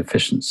vitamin C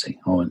deficiency,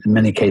 or in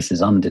many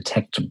cases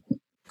undetectable.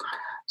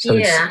 So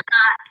yes.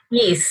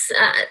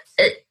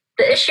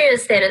 The issue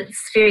is that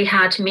it's very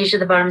hard to measure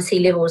the vitamin C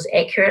levels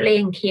accurately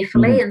and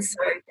carefully, and so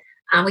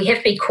we have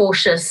to be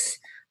cautious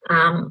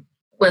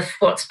with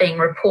what's being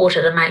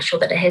reported and make sure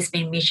that it has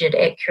been measured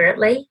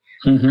accurately.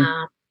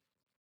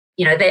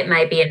 That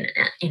may be an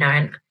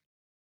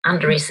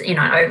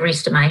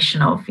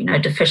overestimation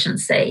of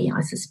deficiency,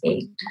 I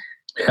suspect.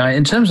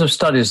 In terms of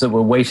studies that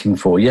we're waiting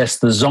for, yes,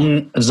 the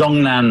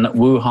Zhongnan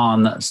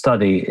Wuhan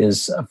study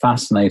is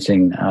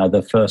fascinating.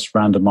 The first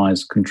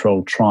randomized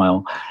controlled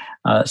trial,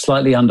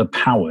 slightly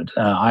underpowered.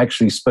 I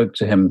actually spoke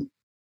to him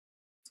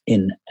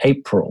in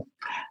April,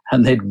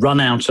 and they'd run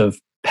out of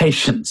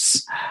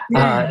patients.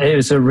 It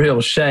was a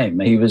real shame.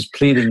 He was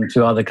pleading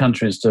to other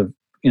countries to,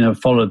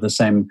 follow the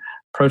same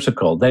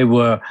protocol. They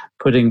were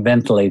putting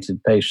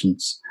ventilated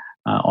patients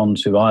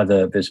onto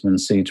either vitamin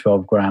C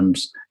 12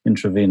 grams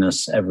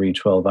intravenous every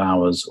 12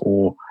 hours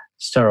or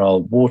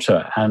sterile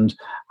water. And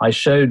I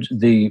showed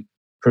the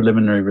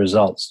preliminary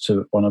results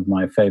to one of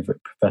my favorite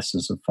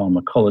professors of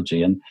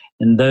pharmacology. And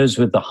in those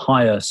with the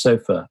higher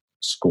SOFA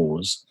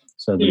scores,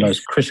 so the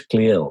most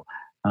critically ill,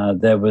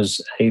 there was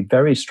a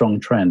very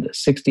strong trend,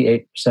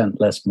 68%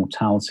 less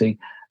mortality,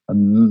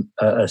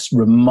 a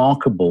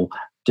remarkable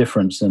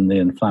difference in the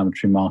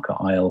inflammatory marker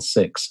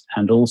IL-6,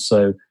 and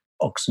also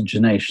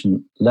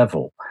oxygenation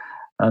level.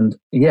 And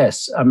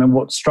yes,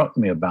 what struck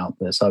me about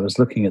this, I was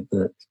looking at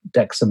the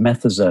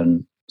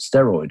dexamethasone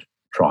steroid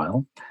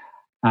trial,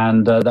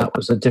 and that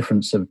was a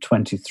difference of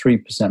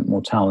 23%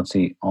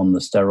 mortality on the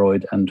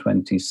steroid and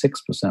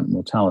 26%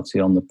 mortality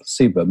on the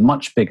placebo,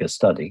 much bigger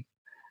study.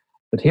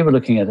 But here we're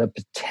looking at a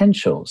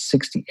potential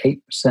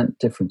 68%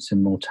 difference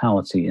in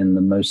mortality in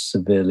the most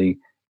severely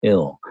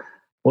ill.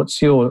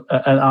 What's your?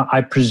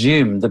 I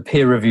presume the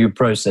peer review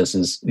process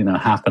is,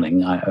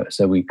 happening,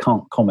 so we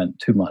can't comment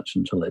too much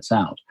until it's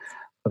out.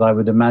 But I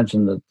would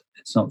imagine that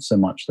it's not so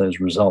much those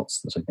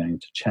results that are going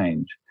to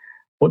change.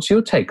 What's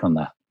your take on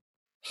that?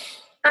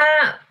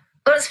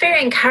 Well, it's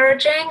very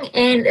encouraging,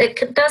 and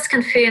it does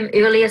confirm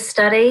earlier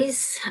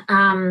studies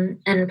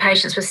in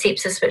patients with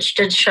sepsis, which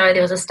did show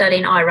there was a study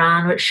in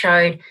Iran which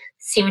showed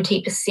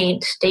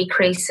 70%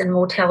 decrease in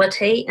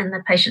mortality in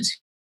the patients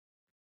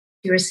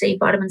who received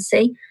vitamin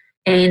C.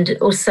 And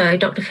also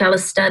Dr.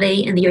 Feller's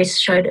study in the US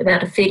showed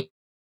about a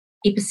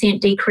 30%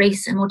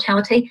 decrease in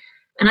mortality.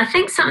 And I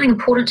think something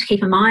important to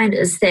keep in mind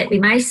is that we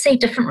may see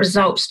different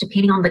results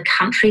depending on the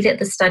country that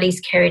the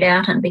study's carried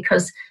out in,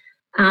 because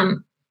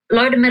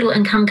low to middle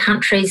income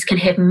countries can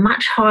have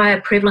much higher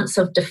prevalence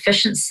of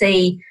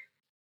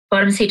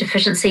vitamin C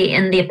deficiency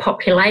in their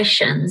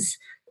populations.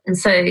 And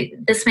so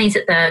this means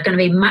that they're going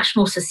to be much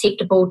more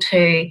susceptible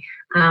to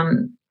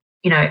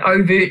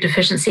overt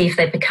deficiency if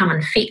they become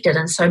infected,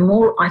 and so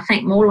more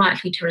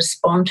likely to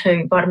respond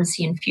to vitamin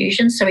C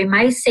infusions. So we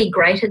may see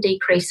greater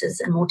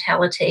decreases in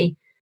mortality,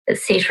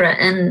 etc.,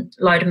 in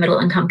low to middle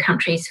income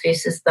countries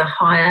versus the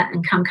higher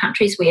income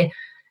countries, where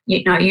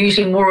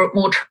usually more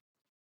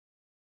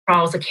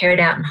trials are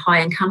carried out in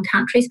high income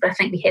countries. But I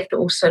think we have to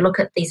also look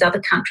at these other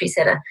countries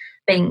that are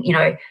being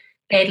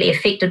badly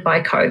affected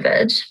by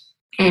COVID,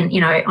 and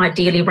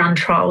ideally run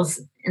trials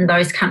in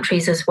those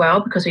countries as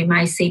well, because we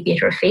may see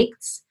better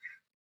effects.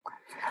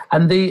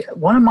 And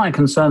one of my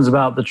concerns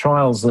about the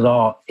trials that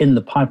are in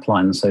the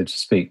pipeline, so to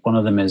speak, one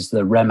of them is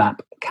the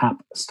REMAP-CAP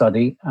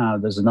study.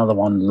 There's another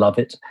one,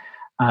 LOVEIT,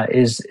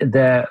 is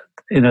their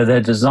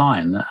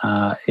design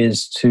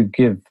is to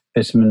give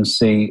vitamin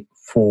C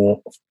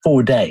for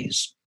 4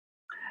 days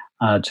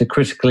to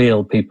critically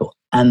ill people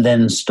and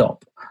then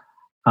stop.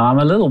 I'm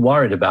a little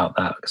worried about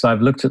that, because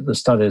I've looked at the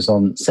studies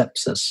on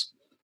sepsis,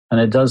 and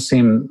it does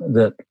seem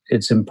that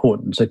it's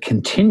important to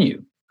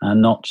continue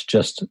and not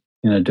just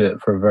do it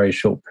for a very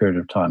short period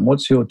of time.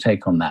 What's your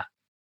take on that?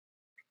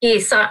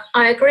 Yes,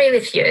 I agree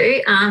with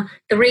you.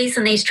 The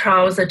reason these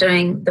trials are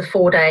doing the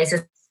 4 days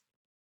is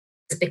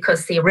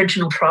because the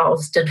original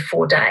trials did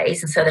 4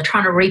 days, and so they're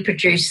trying to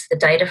reproduce the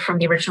data from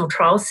the original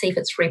trials, see if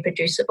it's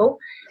reproducible.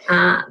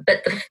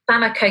 But the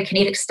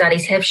pharmacokinetic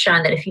studies have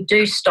shown that if you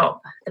do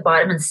stop the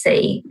vitamin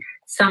C,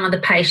 some of the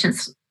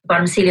patients'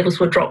 vitamin C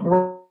levels will drop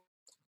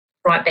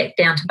right back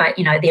down to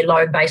their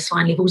low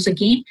baseline levels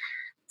again,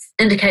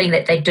 indicating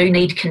that they do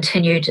need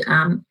continued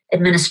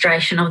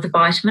administration of the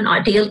vitamin.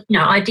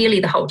 Ideally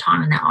the whole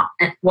time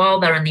while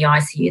they're in the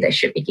ICU, they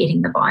should be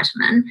getting the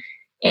vitamin.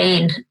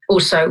 And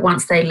also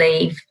once they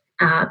leave,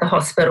 the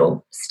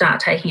hospital start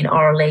taking it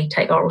orally,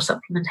 take oral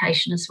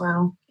supplementation as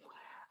well.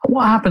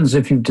 What happens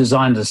if you've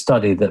designed a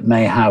study that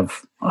may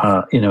have,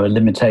 a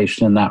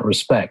limitation in that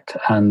respect,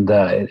 and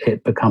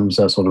it becomes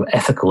a sort of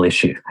ethical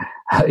issue?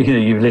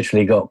 You've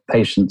literally got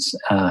patients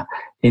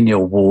in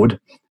your ward,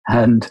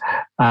 and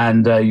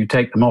you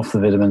take them off the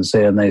vitamin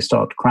C, and they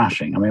start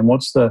crashing. I mean,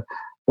 what's the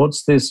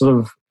sort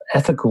of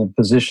ethical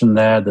position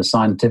there, the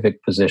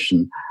scientific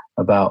position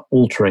about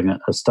altering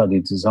a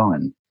study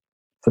design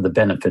for the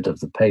benefit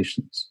of the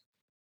patients?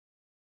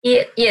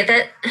 Yeah,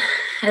 that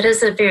it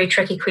is a very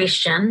tricky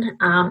question,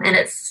 and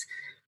it's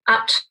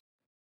up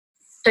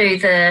to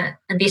the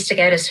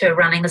investigators who are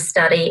running the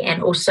study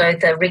and also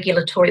the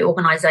regulatory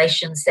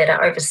organisations that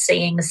are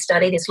overseeing the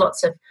study. There's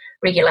lots of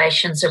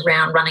regulations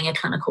around running a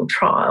clinical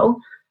trial.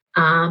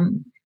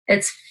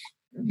 It's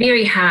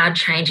very hard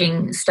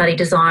changing study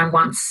design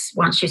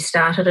once you've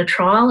started a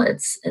trial.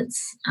 It's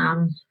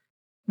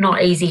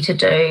not easy to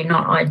do,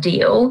 not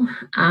ideal.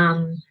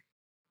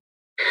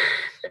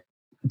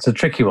 It's a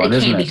tricky one,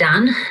 isn't it? It can be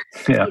done.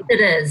 Yeah.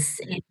 It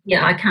is.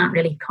 Yeah, I can't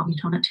really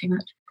comment on it too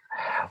much.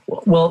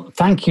 Well,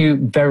 thank you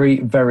very,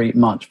 very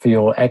much for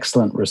your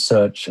excellent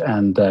research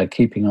and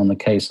keeping on the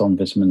case on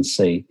vitamin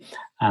C.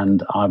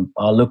 And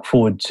I look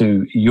forward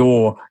to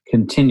your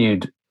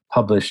continued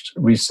published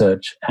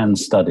research and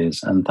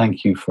studies. And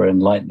thank you for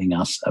enlightening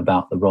us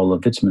about the role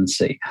of vitamin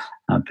C,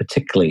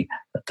 particularly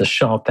at the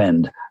sharp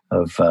end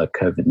of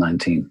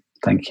COVID-19.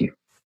 Thank you.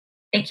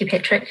 Thank you,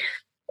 Patrick.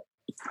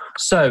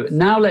 So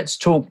now let's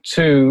talk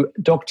to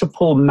Dr.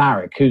 Paul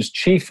Marik, who's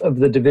Chief of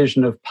the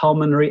Division of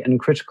Pulmonary and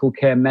Critical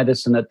Care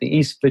Medicine at the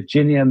East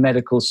Virginia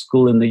Medical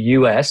School in the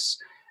US,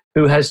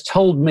 who has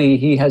told me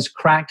he has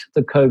cracked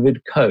the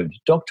COVID code.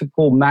 Dr.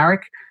 Paul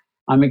Marik,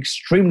 I'm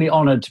extremely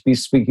honored to be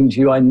speaking to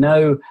you. I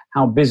know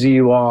how busy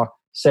you are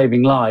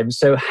saving lives.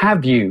 So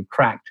have you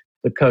cracked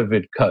the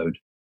COVID code?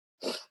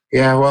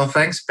 Yeah, well,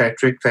 thanks,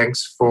 Patrick.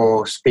 Thanks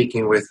for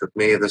speaking with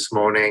me this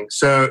morning.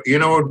 So,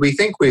 we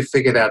think we've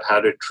figured out how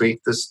to treat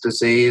this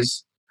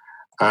disease.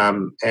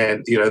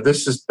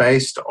 This is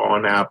based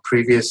on our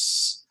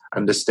previous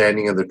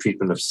understanding of the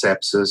treatment of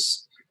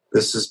sepsis.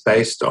 This is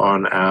based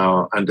on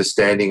our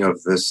understanding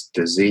of this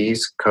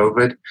disease,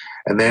 COVID,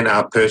 and then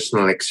our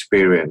personal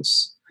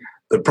experience.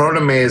 The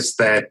problem is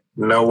that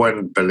no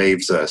one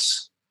believes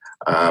us.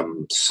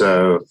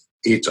 So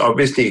it's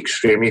obviously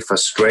extremely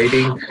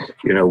frustrating.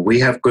 We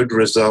have good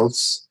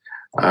results,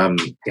 and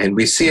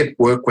we see it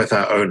work with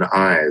our own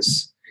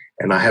eyes.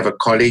 And I have a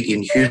colleague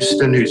in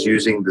Houston who's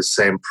using the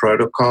same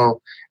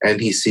protocol,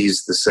 and he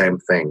sees the same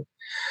thing.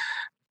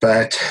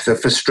 But the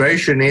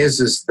frustration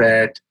is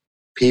that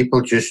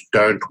people just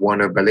don't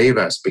want to believe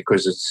us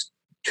because it's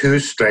too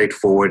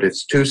straightforward,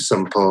 it's too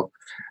simple,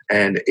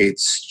 and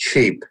it's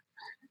cheap.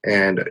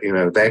 And,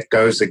 that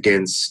goes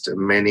against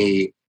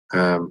many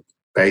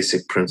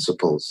basic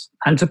principles.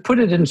 And to put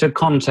it into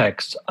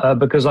context,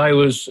 because I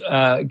was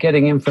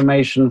getting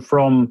information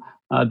from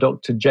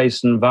Dr.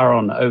 Jason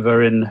Varon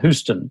over in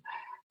Houston,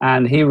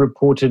 and he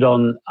reported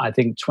on, I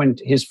think,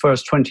 his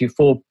first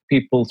 24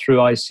 people through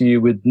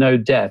ICU with no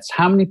deaths.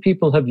 How many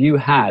people have you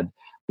had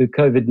with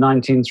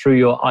COVID-19 through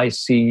your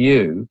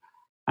ICU,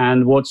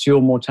 and what's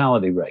your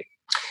mortality rate?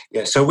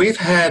 Yeah, so we've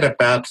had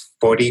about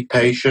 40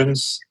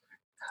 patients.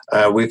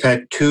 We've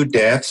had 2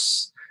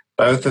 deaths.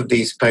 Both of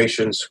these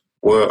patients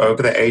were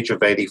over the age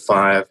of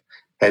 85,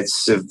 had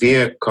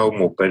severe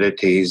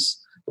comorbidities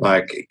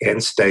like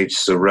end-stage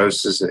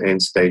cirrhosis and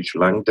end-stage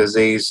lung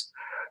disease.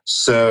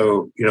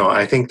 So,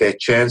 I think their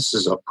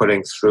chances of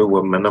putting through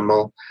were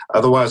minimal.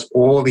 Otherwise,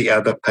 all the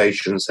other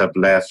patients have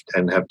left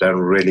and have done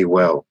really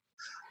well.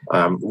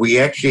 We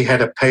actually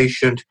had a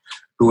patient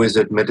who was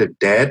admitted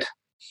dead.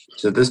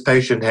 So this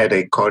patient had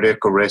a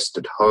cardiac arrest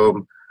at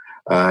home.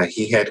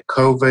 He had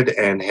COVID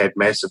and had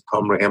massive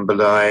pulmonary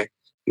emboli.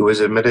 He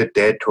was admitted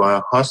dead to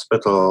our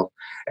hospital,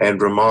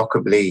 and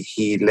remarkably,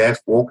 he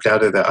walked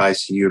out of the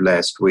ICU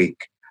last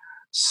week.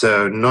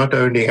 So not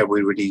only have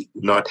we really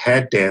not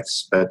had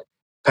deaths, but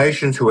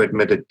patients who are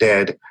admitted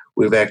dead,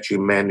 we've actually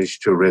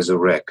managed to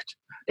resurrect.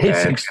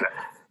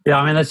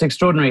 That's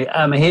extraordinary.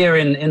 Here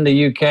in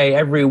the UK,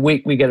 every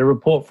week we get a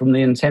report from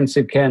the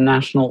Intensive Care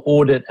National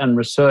Audit and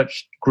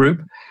Research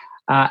Group,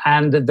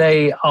 and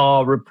they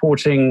are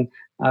reporting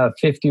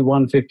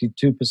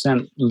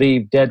 52%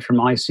 leave dead from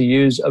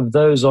ICUs. Of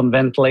those on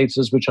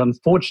ventilators, which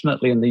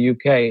unfortunately in the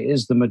UK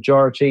is the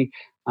majority,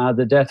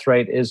 the death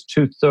rate is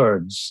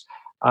 2/3.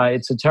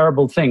 It's a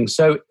terrible thing.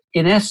 So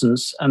in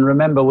essence, and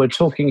remember, we're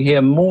talking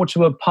here more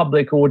to a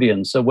public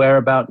audience aware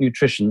about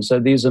nutrition. So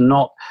these are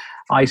not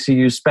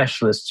ICU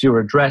specialists you're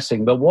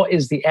addressing, but what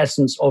is the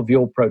essence of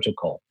your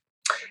protocol?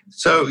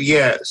 So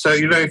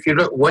if you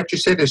look, what you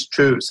said is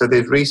true. So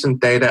there's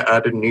recent data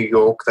out of New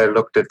York. They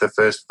looked at the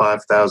first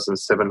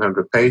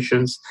 5,700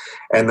 patients,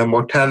 and the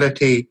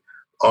mortality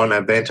on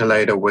a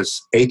ventilator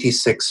was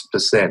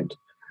 86%.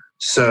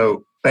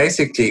 So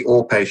basically,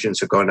 all patients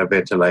who go on a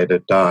ventilator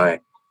die,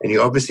 and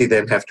you obviously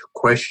then have to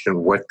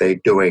question what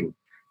they're doing.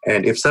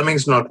 And if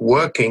something's not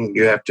working,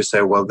 you have to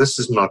say, well, this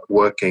is not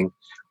working.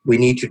 We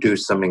need to do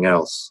something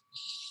else.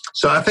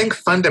 So I think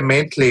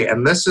fundamentally,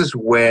 and this is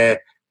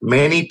where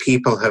many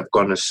people have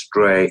gone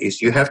astray,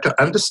 is you have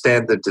to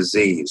understand the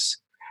disease.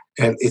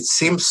 And it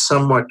seems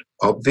somewhat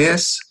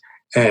obvious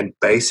and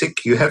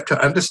basic. You have to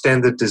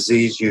understand the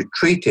disease you're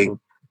treating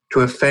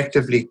to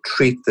effectively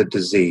treat the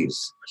disease.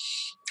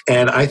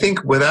 And I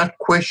think without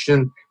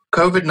question,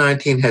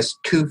 COVID-19 has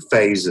two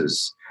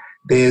phases.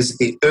 There's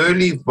the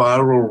early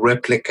viral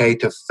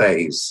replicator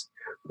phase,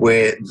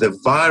 where the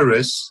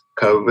virus,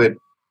 COVID-2,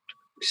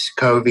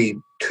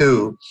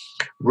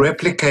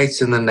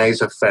 replicates in the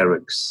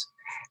nasopharynx.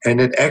 And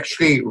it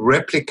actually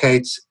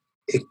replicates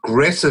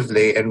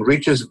aggressively and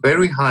reaches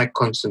very high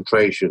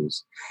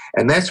concentrations.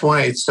 And that's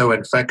why it's so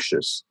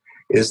infectious,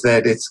 is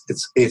that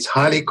it's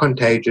highly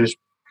contagious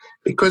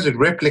because it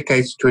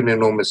replicates to an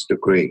enormous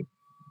degree.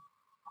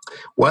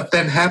 What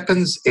then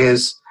happens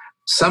is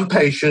some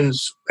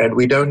patients, and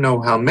we don't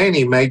know how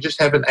many, may just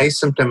have an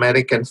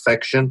asymptomatic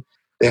infection.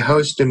 Their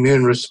host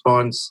immune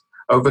response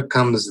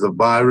overcomes the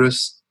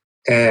virus,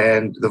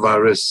 and the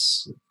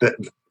virus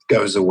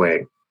goes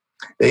away.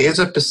 There is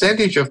a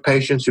percentage of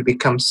patients who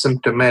become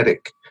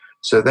symptomatic.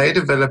 So they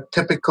develop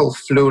typical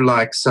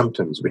flu-like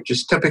symptoms, which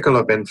is typical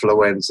of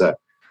influenza: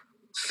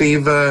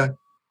 fever,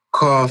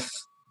 cough,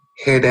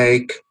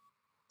 headache,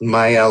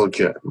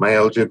 myalgia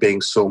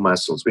being sore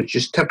muscles, which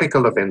is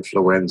typical of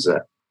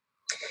influenza.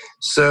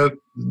 So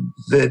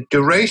the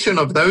duration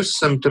of those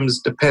symptoms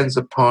depends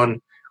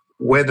upon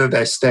whether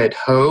they stay at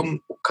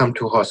home or come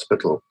to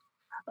hospital.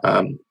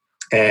 And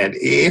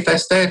if they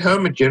stay at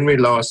home, it generally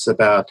lasts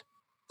about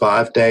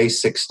 5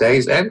 days, 6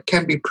 days, and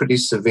can be pretty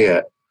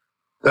severe.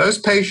 Those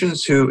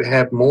patients who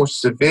have more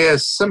severe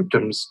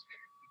symptoms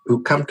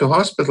who come to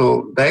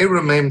hospital, they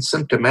remain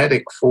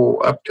symptomatic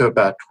for up to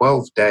about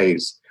 12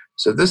 days.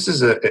 So this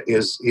is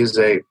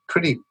a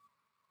pretty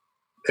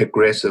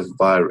aggressive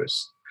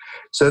virus.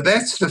 So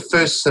that's the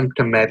first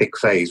symptomatic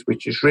phase,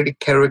 which is really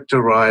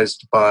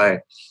characterized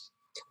by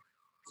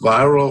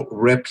viral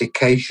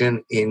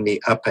replication in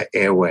the upper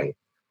airway.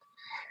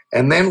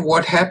 And then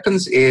what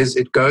happens is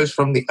it goes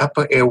from the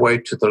upper airway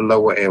to the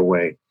lower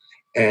airway.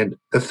 And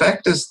the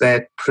factors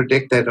that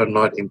predict that are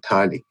not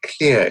entirely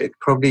clear. It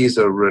probably is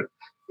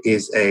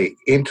a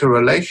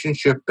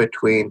interrelationship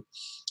between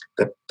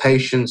the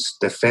patient's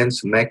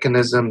defense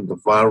mechanism, the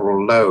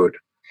viral load.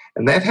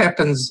 And that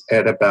happens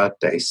at about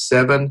day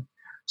 7.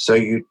 So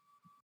you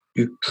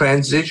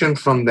transition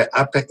from the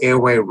upper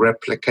airway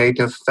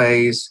replicator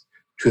phase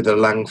to the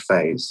lung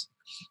phase.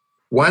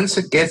 Once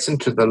it gets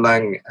into the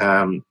lung,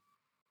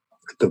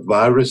 the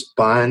virus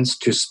binds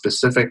to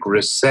specific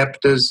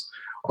receptors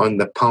on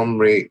the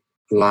pulmonary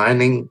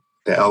lining,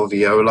 the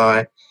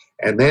alveoli,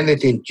 and then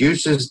it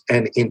induces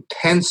an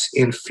intense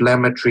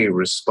inflammatory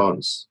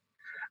response.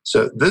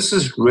 So this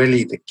is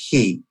really the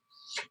key.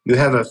 You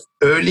have an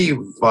early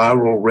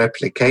viral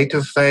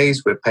replicator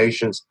phase where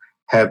patients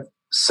have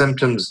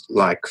symptoms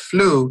like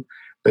flu,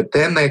 but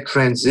then they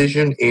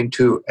transition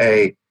into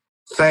a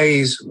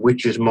phase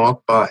which is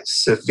marked by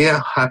severe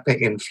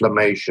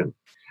hyperinflammation.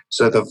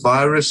 So the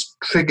virus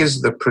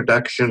triggers the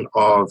production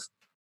of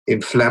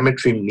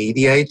inflammatory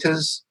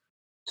mediators.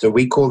 So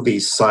we call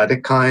these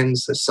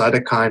cytokines. The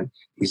cytokine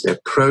is a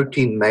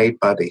protein made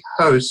by the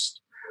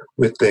host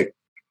with the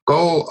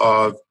goal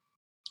of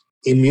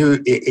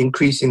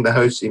increasing the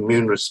host's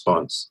immune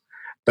response.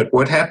 But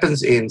what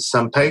happens in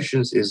some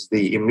patients is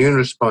the immune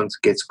response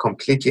gets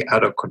completely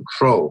out of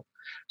control.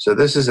 So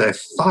this is a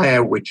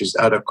fire which is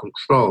out of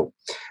control.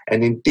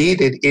 And indeed,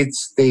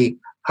 it's the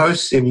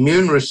host's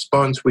immune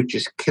response which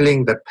is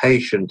killing the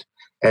patient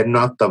and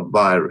not the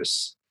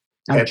virus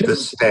at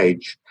this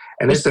stage.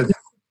 And it's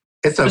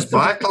a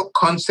vital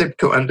concept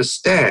to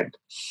understand,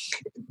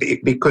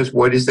 because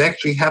what is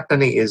actually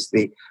happening is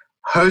the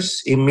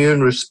host's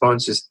immune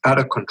response is out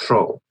of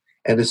control.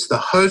 And it's the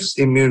host's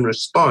immune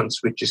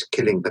response which is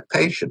killing the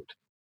patient.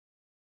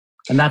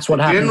 And that's what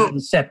happens in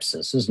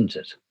sepsis, isn't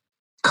it?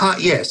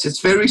 Yes,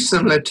 it's very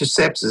similar to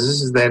sepsis.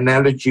 This is the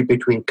analogy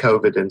between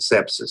COVID and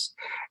sepsis.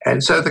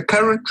 And so the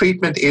current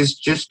treatment is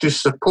just to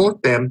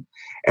support them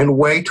and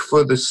wait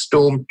for the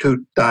storm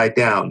to die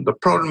down. The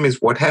problem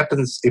is what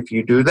happens if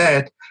you do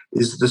that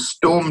is the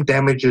storm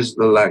damages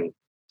the lung.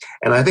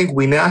 And I think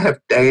we now have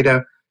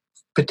data,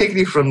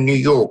 particularly from New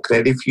York,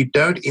 that if you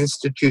don't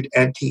institute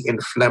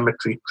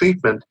anti-inflammatory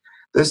treatment,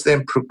 this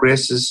then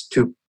progresses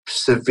to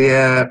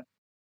severe,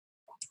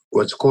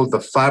 what's called the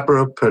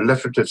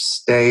fibroproliferative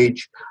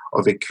stage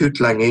of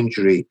acute lung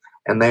injury.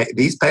 And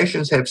these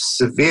patients have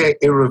severe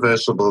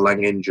irreversible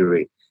lung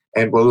injury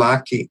and will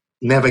likely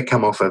never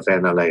come off a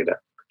ventilator.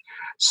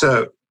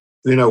 So,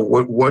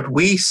 what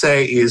we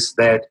say is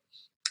that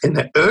in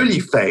the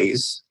early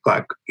phase,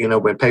 like,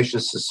 when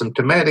patients are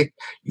symptomatic,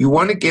 you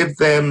want to give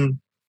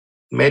them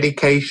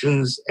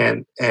medications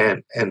and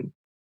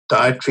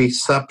dietary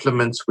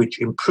supplements which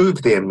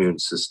improve their immune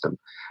system.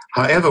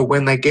 However,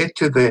 when they get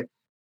to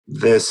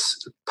this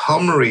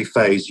pulmonary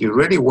phase, you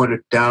really want to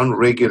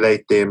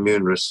down-regulate the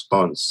immune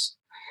response.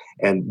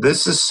 And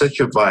this is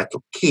such a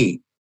vital key.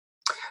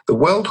 The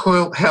World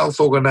Health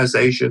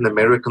Organization, the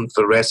American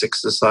Thoracic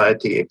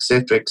Society,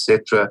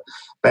 etc.,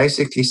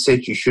 basically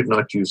said you should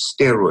not use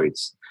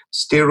steroids.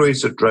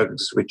 Steroids are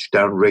drugs which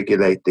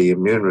downregulate the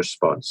immune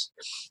response.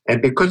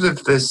 And because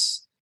of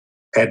this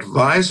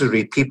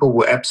advisory, people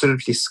were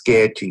absolutely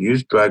scared to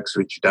use drugs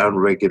which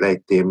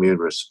downregulate the immune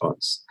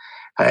response.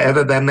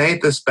 However, they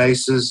made this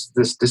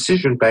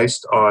decision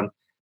based on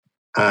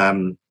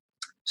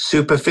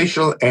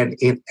superficial and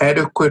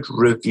inadequate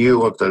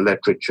review of the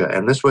literature,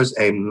 and this was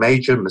a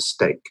major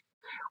mistake.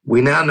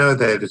 We now know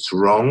that it's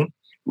wrong.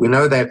 We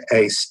know that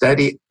a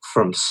study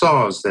from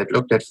SARS that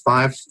looked at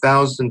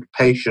 5,000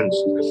 patients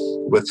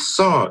with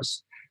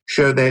SARS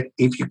showed that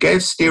if you gave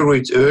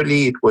steroids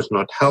early, it was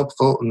not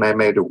helpful and they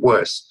made it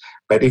worse.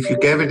 But if you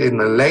gave it in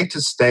the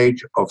later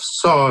stage of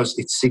SARS,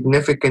 it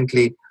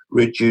significantly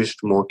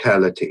reduced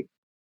mortality.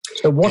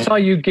 So what are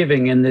you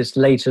giving in this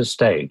later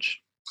stage?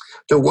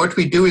 So what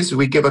we do is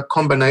we give a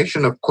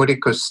combination of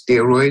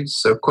corticosteroids.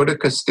 So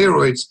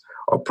corticosteroids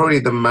are probably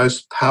the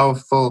most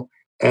powerful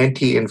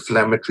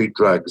anti-inflammatory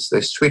drugs.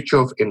 They switch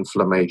off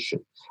inflammation.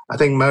 I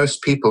think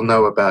most people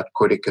know about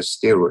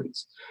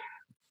corticosteroids.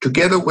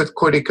 Together with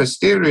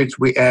corticosteroids,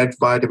 we add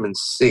vitamin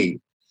C.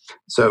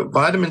 So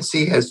vitamin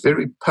C has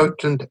very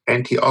potent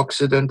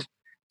antioxidant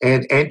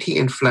and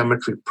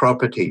anti-inflammatory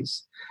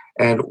properties.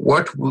 And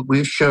what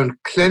we've shown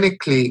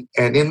clinically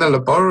and in the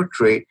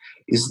laboratory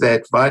is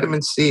that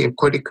vitamin C and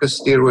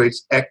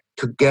corticosteroids act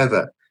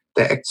together.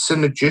 They act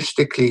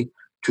synergistically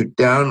to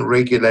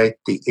downregulate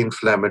the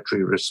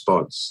inflammatory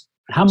response.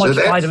 How much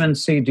vitamin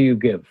C do you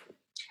give?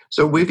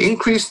 So we've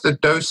increased the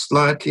dose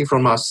slightly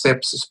from our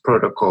sepsis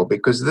protocol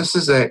because this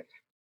is a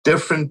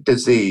different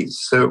disease.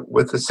 So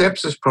with the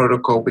sepsis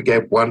protocol, we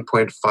gave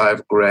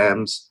 1.5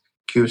 grams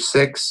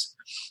Q6.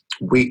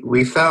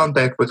 We found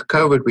that with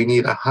COVID, we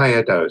need a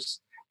higher dose.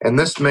 And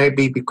this may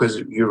be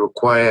because you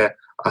require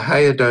a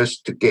higher dose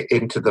to get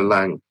into the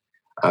lung.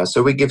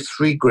 So we give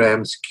 3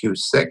 grams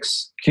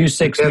Q6.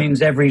 Q6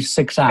 means every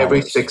 6 hours.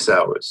 Every 6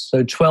 hours.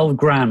 So 12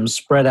 grams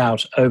spread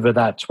out over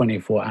that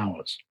 24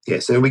 hours.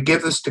 Yes, and we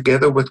give this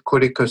together with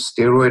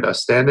corticosteroid. Our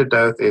standard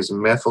dose is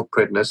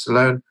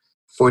methylprednisolone,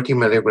 40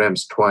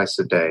 milligrams twice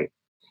a day.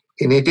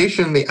 In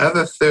addition, the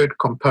other third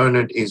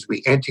component is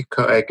we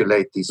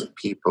anticoagulate these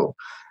people.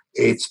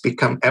 It's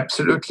become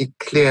absolutely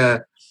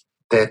clear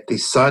that the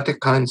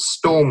cytokine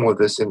storm or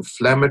this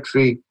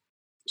inflammatory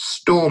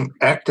storm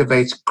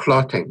activates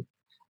clotting.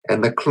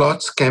 And the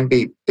clots can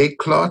be big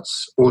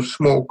clots or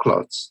small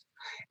clots.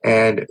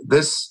 And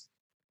this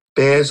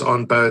bears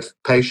on both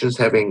patients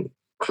having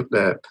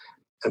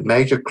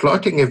major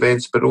clotting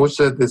events, but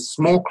also the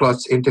small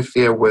clots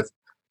interfere with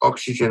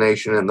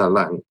oxygenation in the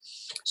lung.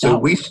 So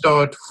we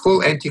start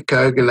full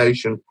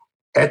anticoagulation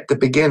at the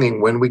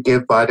beginning when we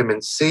give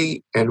vitamin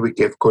C and we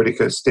give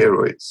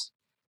corticosteroids.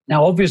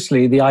 Now,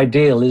 obviously, the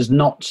ideal is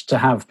not to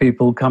have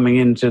people coming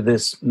into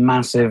this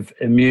massive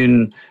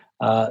immune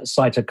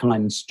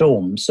cytokine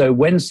storm. So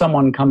when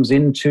someone comes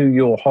into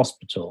your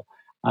hospital,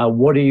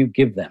 what do you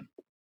give them?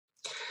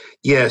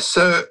 Yeah,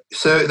 so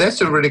that's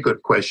a really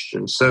good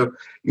question. So,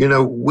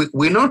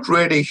 we're not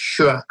really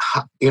sure,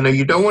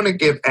 you don't want to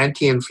give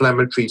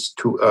anti-inflammatories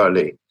too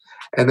early.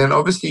 And then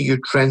obviously you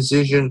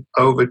transition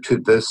over to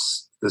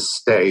this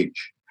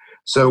stage.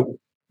 So,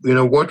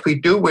 what we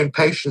do when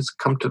patients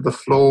come to the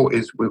floor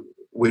is,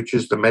 which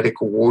is the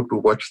medical ward, we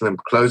watch them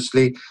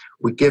closely.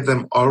 We give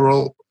them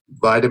oral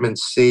vitamin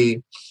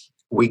C.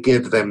 We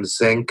give them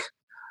zinc.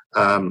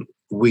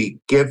 We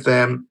give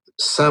them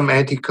some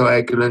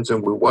anticoagulants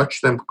and we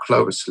watch them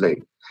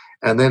closely.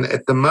 And then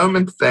at the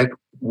moment that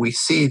we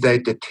see they're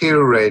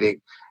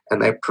deteriorating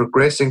and they're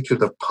progressing to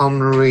the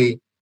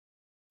pulmonary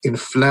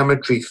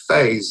inflammatory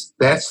phase,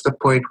 that's the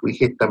point we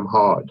hit them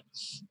hard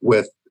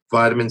with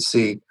vitamin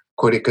C,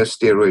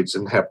 corticosteroids,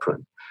 and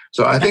heparin.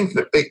 So I think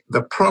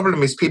the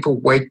problem is people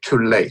wait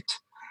too late.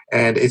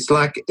 And it's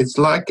like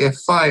a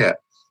fire.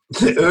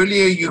 The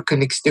earlier you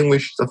can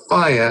extinguish the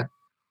fire,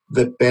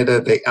 the better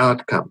the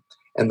outcome.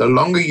 And the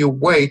longer you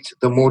wait,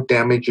 the more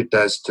damage it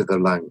does to the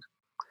lung.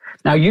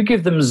 Now, you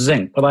give them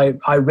zinc, but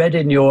I read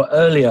in your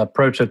earlier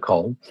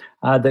protocol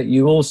that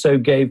you also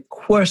gave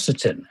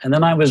quercetin. And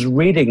then I was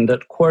reading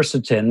that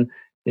quercetin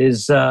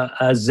is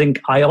a zinc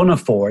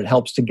ionophore. It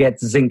helps to get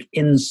zinc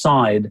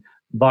inside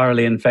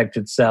virally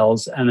infected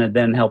cells, and it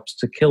then helps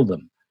to kill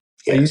them.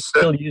 Yes. Are you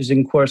still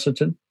using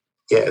quercetin?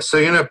 Yeah,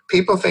 so,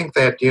 people think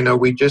that,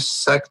 we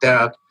just sucked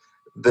out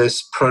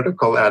this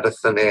protocol out of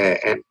thin air.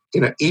 And,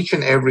 each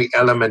and every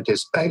element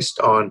is based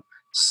on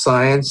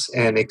science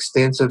and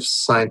extensive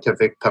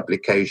scientific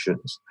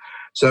publications.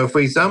 So,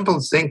 for example,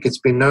 zinc, it's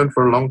been known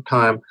for a long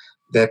time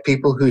that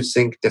people who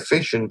zinc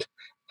deficient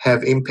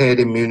have impaired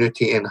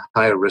immunity and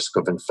higher risk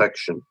of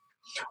infection.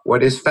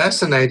 What is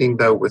fascinating,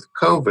 though, with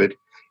COVID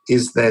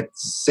is that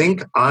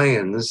zinc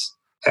ions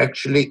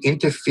actually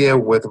interfere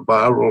with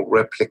viral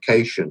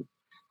replication.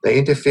 They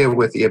interfere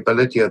with the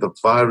ability of the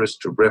virus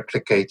to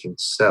replicate in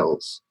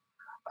cells.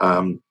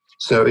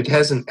 So it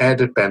has an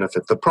added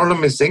benefit. The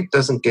problem is zinc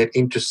doesn't get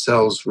into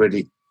cells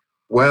really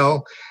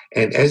well.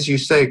 And as you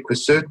say,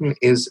 quercetin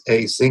is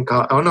a zinc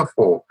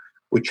ionophore,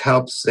 which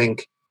helps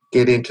zinc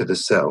get into the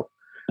cell.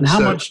 And how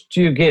much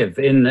do you give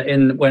in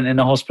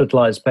a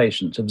hospitalized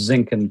patient of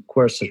zinc and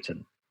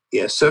quercetin?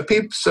 Yes, so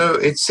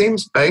it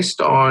seems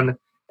based on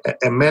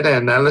a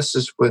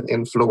meta-analysis with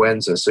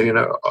influenza. So,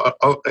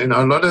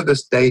 a lot of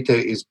this data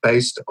is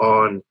based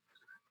on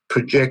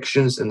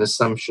projections and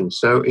assumptions.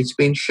 So it's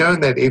been shown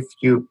that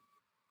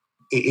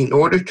in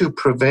order to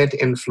prevent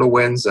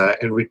influenza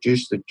and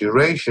reduce the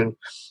duration,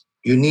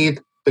 you need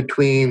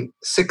between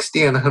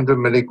 60 and 100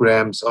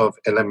 milligrams of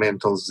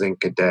elemental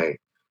zinc a day.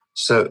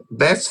 So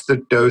that's the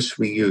dose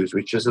we use,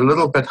 which is a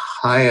little bit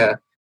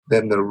higher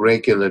than the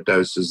regular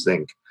dose of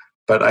zinc.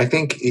 But I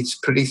think it's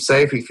pretty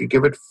safe. If you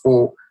give it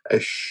for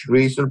a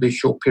reasonably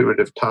short period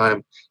of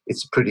time,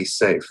 it's pretty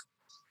safe.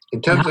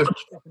 In terms of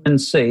vitamin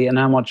C and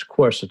how much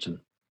quercetin?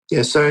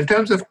 Yeah, so in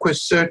terms of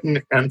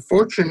quercetin,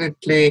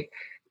 unfortunately,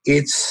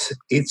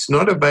 it's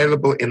not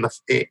available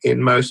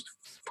in most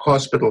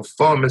hospital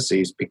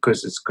pharmacies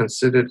because it's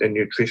considered a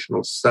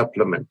nutritional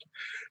supplement.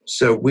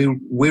 So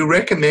we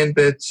recommend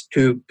it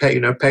to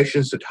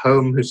patients at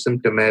home who's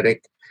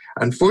symptomatic.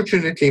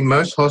 Unfortunately,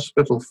 most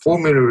hospital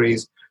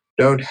formularies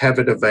don't have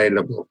it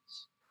available.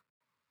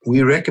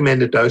 We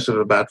recommend a dose of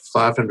about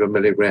 500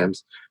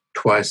 milligrams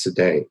twice a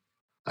day.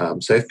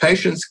 So if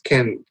patients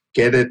can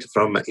get it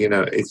from,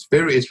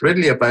 it's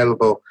readily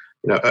available,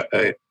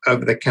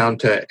 over the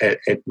counter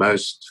at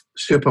most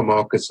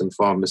supermarkets and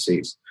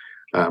pharmacies.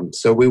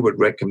 So we would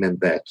recommend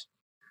that.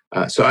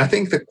 So I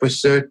think the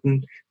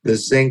quercetin, the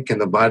zinc,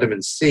 and the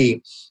vitamin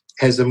C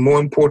has a more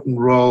important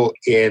role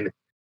in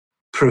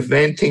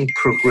preventing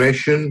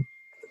progression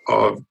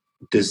of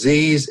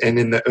disease and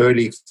in the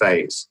early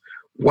phase.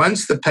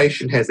 Once the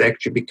patient has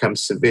actually become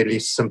severely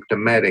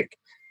symptomatic,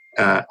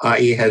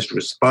 i.e. has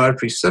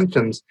respiratory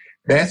symptoms,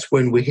 that's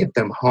when we hit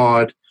them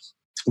hard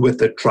with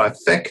the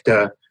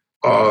trifecta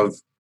of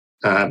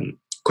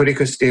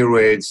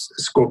corticosteroids,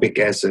 ascorbic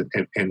acid,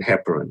 and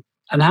heparin.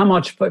 And how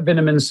much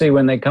vitamin C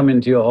when they come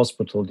into your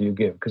hospital do you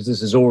give? Because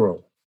this is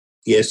oral.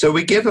 Yeah, so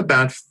we give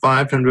about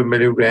 500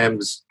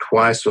 milligrams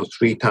twice or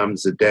three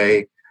times a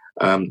day.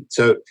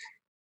 So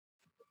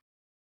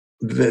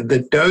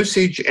the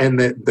dosage and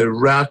the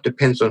route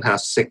depends on how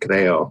sick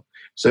they are.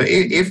 So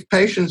if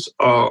patients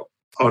are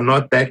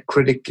not that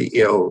critically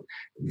ill,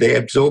 the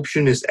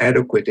absorption is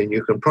adequate and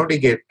you can probably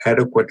get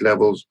adequate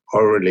levels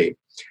orally.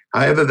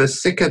 However, the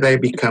sicker they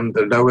become,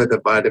 the lower the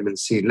vitamin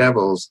C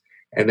levels.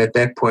 And at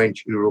that point,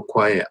 you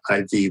require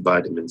IV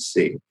vitamin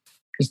C.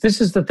 Because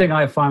this is the thing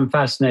I find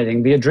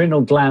fascinating. The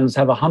adrenal glands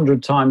have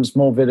 100 times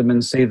more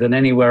vitamin C than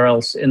anywhere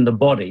else in the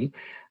body.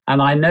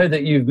 And I know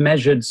that you've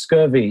measured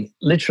scurvy,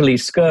 literally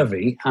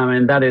scurvy. I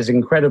mean, that is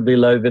incredibly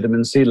low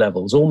vitamin C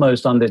levels,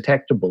 almost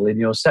undetectable in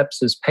your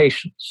sepsis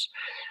patients.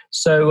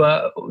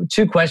 So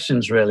two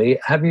questions, really.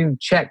 Have you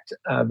checked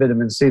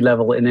vitamin C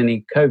level in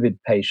any COVID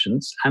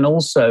patients? And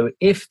also,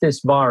 if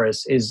this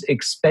virus is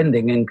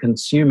expending and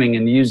consuming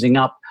and using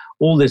up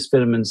all this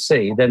vitamin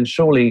C, then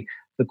surely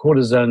the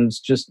cortisone's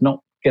just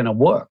not going to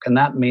work. And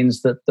that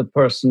means that the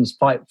person's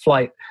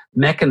fight-flight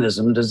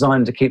mechanism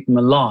designed to keep them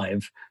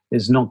alive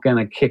is not going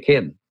to kick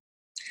in.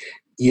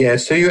 Yeah,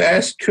 so you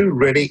asked two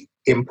really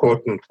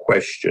important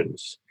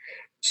questions.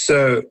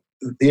 So,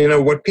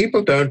 what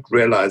people don't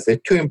realize, there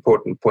are two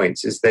important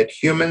points, is that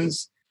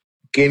humans,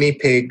 guinea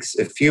pigs,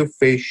 a few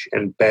fish,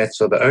 and bats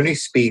are the only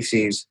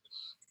species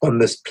on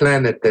this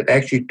planet that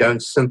actually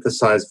don't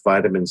synthesize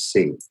vitamin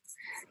C.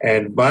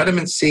 And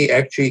vitamin C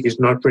actually is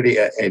not really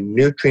a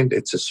nutrient,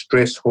 it's a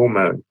stress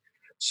hormone.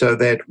 So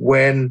that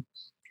when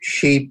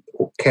sheep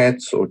or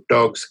cats or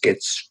dogs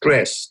get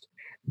stressed,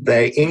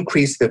 they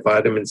increase their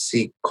vitamin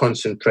C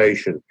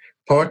concentration,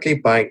 partly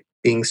by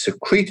being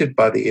secreted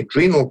by the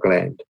adrenal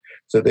gland.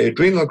 So the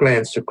adrenal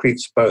gland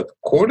secretes both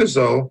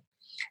cortisol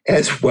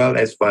as well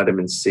as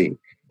vitamin C.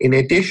 In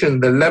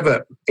addition, the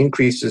liver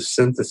increases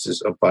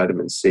synthesis of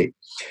vitamin C.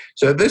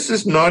 So this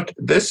is not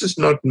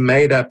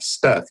made up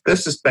stuff.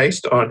 This is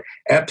based on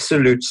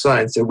absolute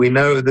science. And we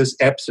know this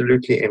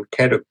absolutely and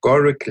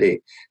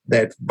categorically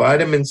that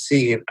vitamin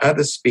C in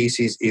other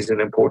species is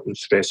an important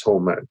stress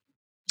hormone.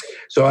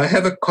 So I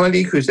have a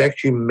colleague who's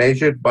actually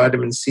measured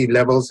vitamin C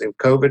levels in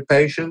COVID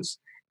patients,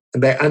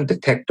 and they're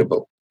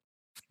undetectable.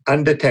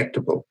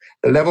 Undetectable.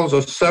 The levels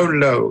are so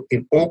low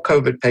in all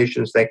COVID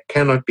patients they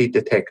cannot be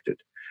detected.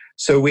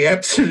 So we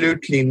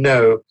absolutely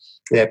know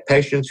that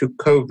patients who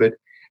COVID,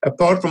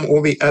 apart from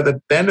all the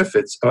other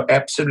benefits, are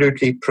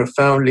absolutely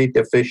profoundly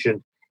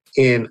deficient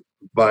in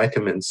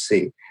vitamin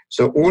C.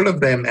 So all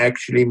of them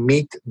actually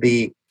meet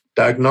the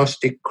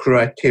diagnostic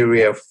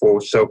criteria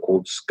for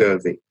so-called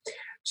scurvy.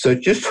 So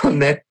just on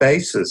that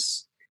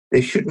basis,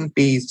 there shouldn't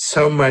be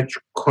so much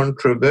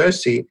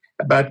controversy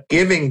about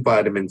giving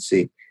vitamin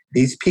C.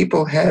 These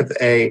people have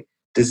a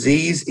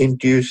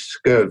disease-induced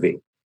scurvy.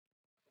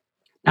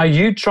 Now,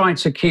 you try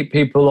to keep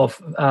people off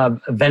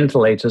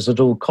ventilators at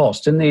all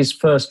costs. In these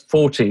first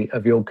 40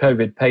 of your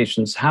COVID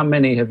patients, how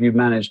many have you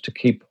managed to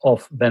keep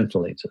off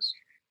ventilators?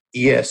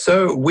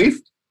 So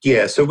we've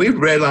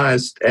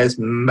realized, as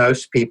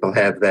most people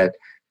have, that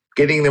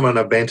getting them on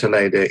a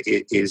ventilator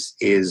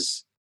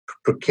is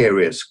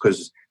precarious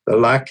because the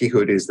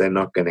likelihood is they're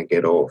not going to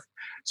get off.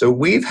 So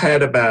we've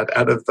had about,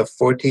 out of the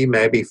 40,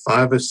 maybe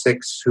 5 or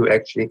 6 who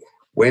actually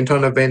went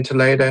on a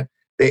ventilator.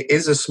 There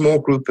is a small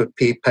group of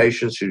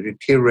patients who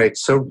deteriorate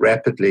so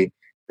rapidly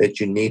that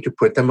you need to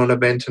put them on a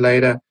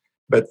ventilator.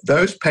 But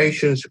those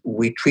patients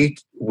we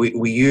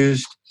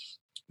used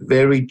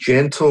very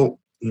gentle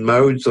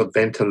modes of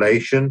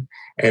ventilation,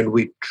 and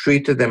we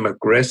treated them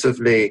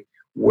aggressively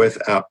with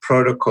our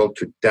protocol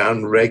to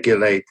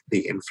downregulate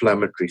the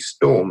inflammatory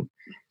storm.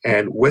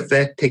 And with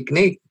that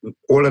technique,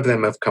 all of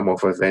them have come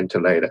off a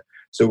ventilator.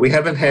 So we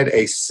haven't had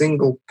a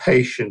single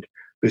patient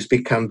who's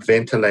become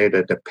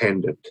ventilator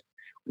dependent,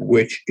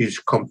 which is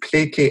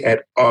completely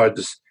at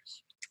odds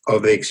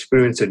of the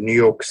experience in New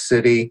York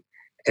City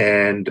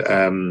and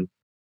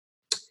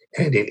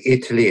in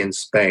Italy and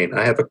Spain.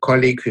 I have a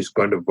colleague who's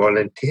going to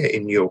volunteer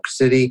in New York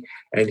City,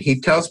 and he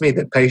tells me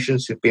that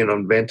patients who've been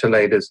on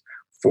ventilators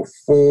for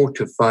 4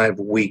 to 5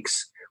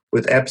 weeks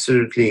with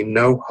absolutely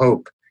no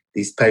hope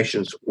these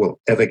patients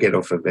will ever get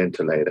off a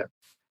ventilator.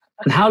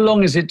 And how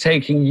long is it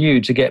taking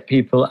you to get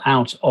people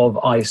out of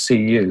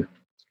ICU?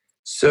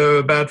 So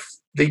about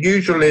the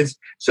usual is,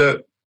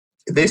 so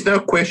there's no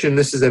question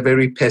this is a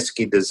very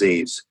pesky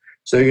disease.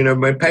 So,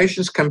 when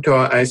patients come to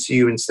our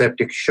ICU in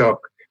septic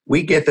shock,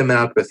 we get them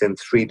out within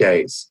 3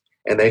 days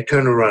and they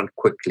turn around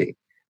quickly.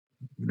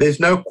 There's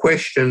no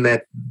question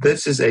that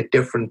this is a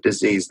different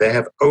disease. They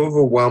have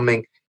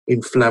overwhelming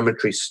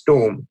inflammatory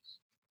storm.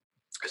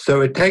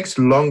 So it takes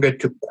longer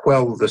to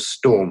quell the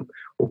storm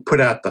or put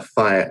out the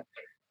fire.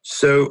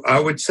 So I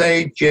would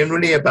say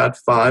generally about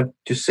 5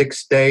 to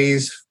 6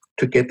 days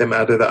to get them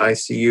out of the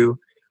ICU,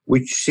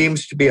 which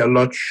seems to be a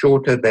lot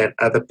shorter than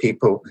other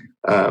people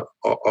are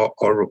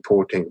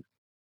reporting.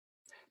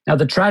 Now,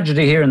 the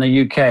tragedy here in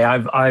the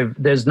UK,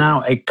 there's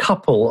now a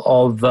couple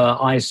of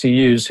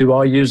ICUs who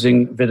are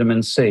using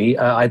vitamin C.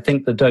 I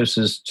think the dose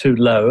is too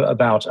low,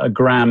 about a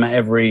gram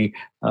every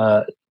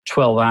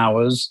 12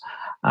 hours.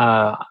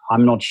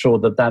 I'm not sure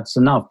that that's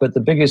enough. But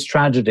the biggest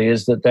tragedy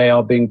is that they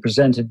are being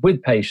presented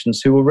with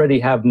patients who already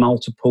have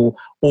multiple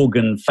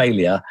organ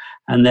failure,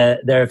 and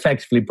they're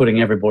effectively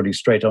putting everybody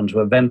straight onto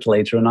a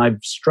ventilator. And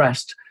I've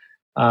stressed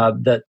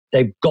that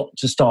they've got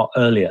to start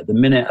earlier. The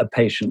minute a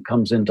patient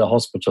comes into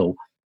hospital,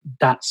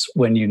 that's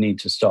when you need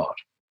to start.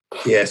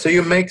 Yeah, so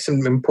you make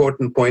some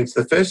important points.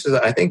 The first is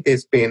I think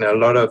there's been a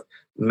lot of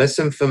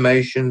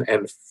misinformation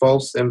and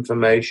false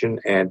information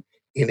and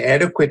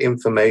inadequate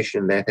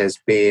information that has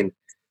been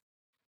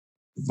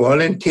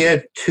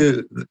volunteered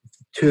to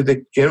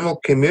the general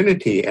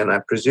community, and I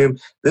presume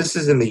this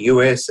is in the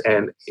US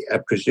and I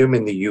presume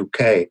in the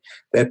UK,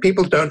 that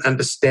people don't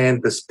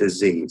understand this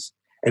disease.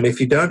 And if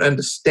you don't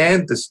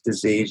understand this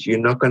disease, you're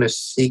not going to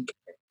seek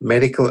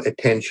medical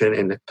attention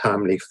in a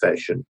timely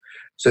fashion.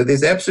 So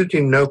there's absolutely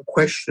no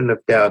question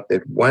of doubt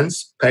that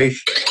once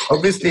patient,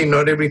 obviously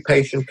not every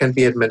patient can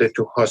be admitted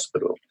to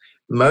hospital.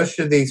 Most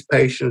of these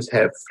patients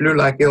have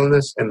flu-like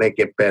illness and they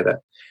get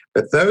better.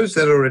 But those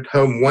that are at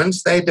home,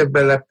 once they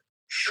develop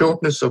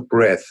shortness of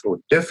breath or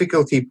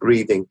difficulty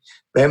breathing,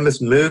 they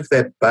must move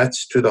their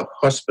butts to the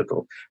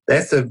hospital.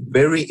 That's a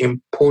very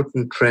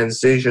important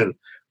transition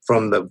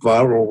from the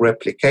viral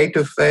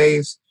replicative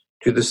phase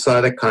to the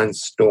cytokine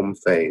storm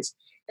phase.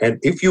 And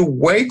if you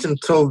wait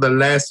until the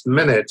last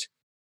minute,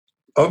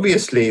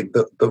 obviously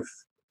the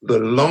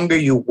longer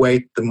you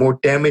wait, the more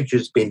damage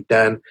has been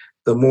done,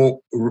 the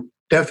more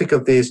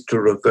difficult it is to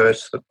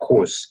reverse the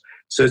course.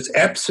 So it's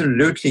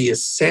absolutely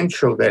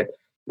essential that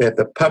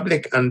the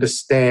public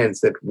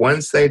understands that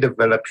once they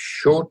develop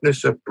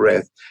shortness of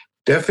breath,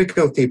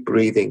 difficulty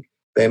breathing,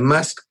 they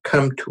must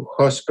come to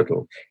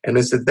hospital. And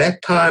it's at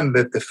that time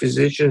that the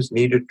physicians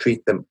need to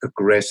treat them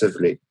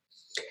aggressively.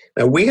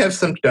 Now, we have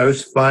some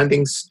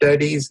dose-finding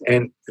studies,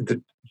 and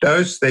the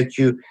dose that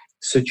you're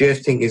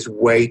suggesting is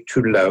way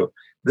too low.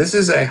 This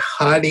is a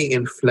highly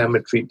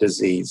inflammatory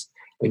disease,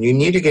 and you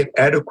need to get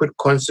adequate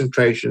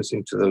concentrations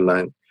into the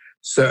lung.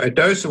 So a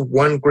dose of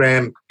 1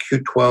 gram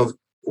Q12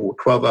 or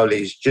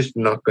 12-hourly is just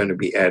not going to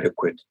be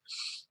adequate.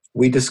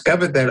 We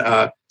discovered that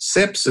our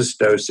sepsis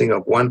dosing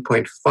of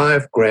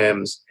 1.5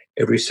 grams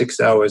every 6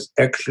 hours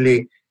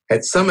actually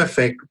had some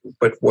effect,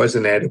 but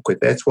wasn't adequate.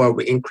 That's why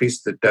we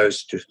increased the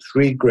dose to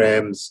 3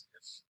 grams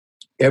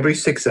every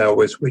 6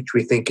 hours, which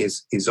we think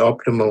is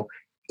optimal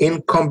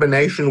in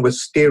combination with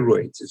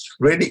steroids. It's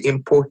really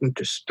important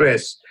to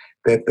stress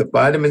that the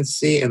vitamin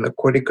C and the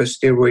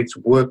corticosteroids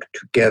work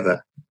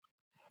together.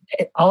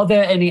 Are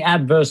there any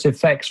adverse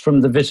effects from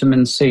the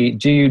vitamin C?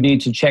 Do you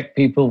need to check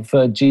people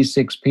for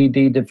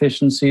G6PD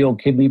deficiency or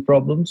kidney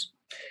problems?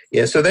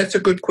 Yeah, so that's a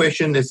good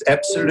question. It's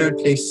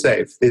absolutely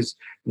safe. There's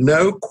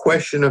no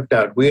question of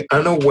doubt. We're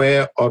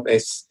unaware of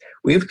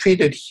we've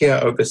treated here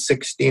over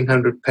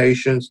 1,600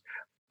 patients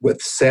with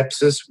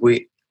sepsis.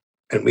 We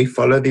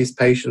follow these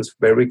patients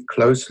very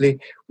closely.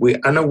 We're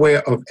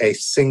unaware of a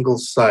single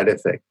side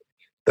effect.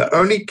 The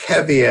only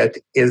caveat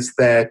is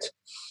that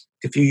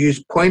if you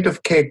use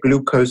point-of-care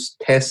glucose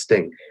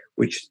testing,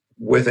 which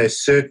with a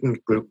certain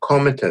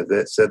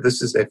glucometer, so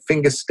this is a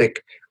finger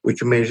stick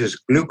which measures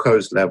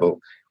glucose level,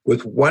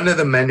 with one of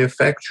the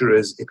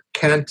manufacturers, it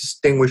can't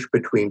distinguish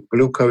between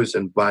glucose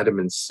and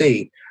vitamin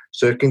C,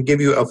 so it can give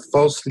you a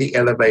falsely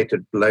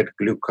elevated blood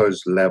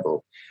glucose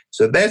level.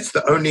 So that's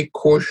the only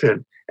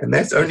caution, and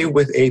that's only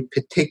with a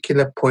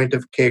particular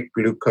point-of-care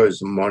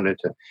glucose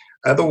monitor.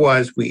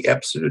 Otherwise, we're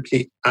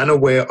absolutely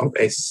unaware of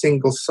a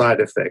single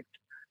side effect.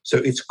 So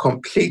it's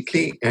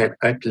completely and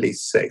utterly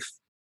safe.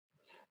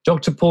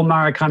 Dr. Paul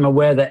Marik, I'm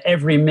aware that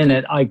every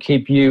minute I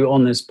keep you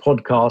on this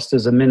podcast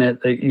is a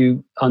minute that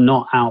you are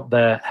not out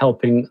there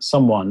helping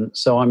someone.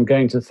 So I'm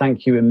going to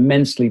thank you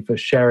immensely for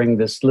sharing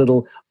this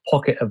little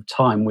pocket of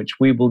time, which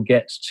we will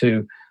get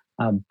to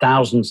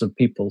thousands of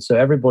people. So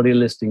everybody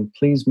listening,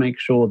 please make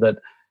sure that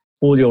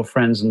all your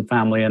friends and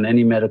family and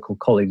any medical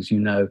colleagues you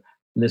know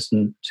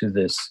listen to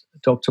this.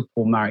 Dr.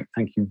 Paul Marik,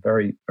 thank you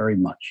very, very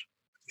much.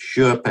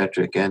 Sure,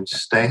 Patrick, and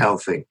stay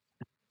healthy.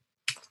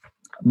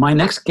 My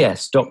next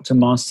guest, Dr.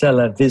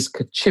 Marcella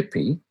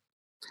Vizcachipi,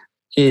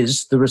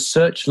 is the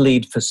research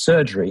lead for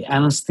surgery,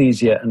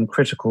 anesthesia and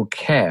critical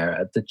care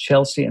at the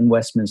Chelsea and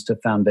Westminster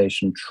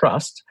Foundation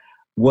Trust,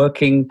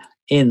 working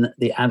in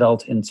the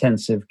adult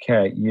intensive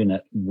care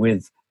unit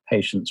with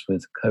patients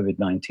with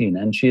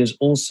COVID-19. And she is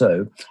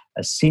also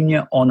a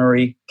senior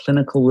honorary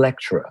clinical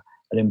lecturer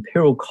at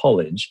Imperial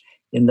College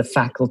in the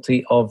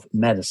Faculty of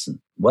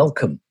Medicine.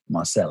 Welcome,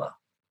 Marcella.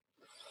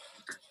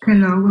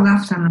 Hello, good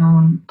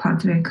afternoon,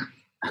 Patrick.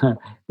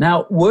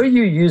 Now, were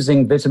you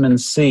using vitamin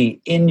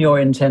C in your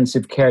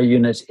intensive care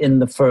unit in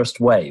the first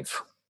wave?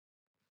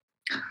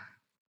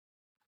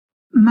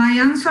 My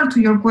answer to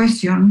your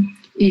question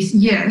is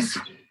yes.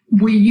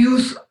 We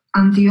use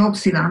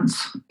antioxidants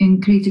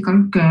in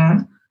critical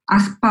care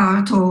as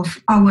part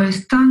of our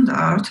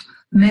standard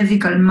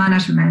medical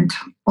management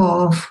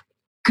of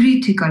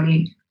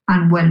critically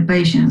unwell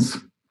patients.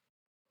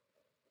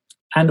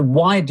 And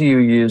why do you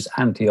use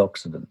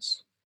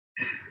antioxidants?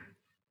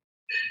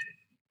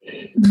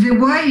 The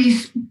why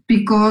is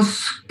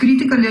because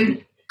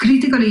critically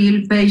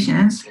ill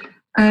patients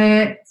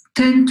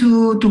tend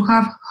to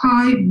have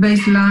high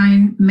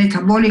baseline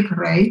metabolic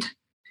rate,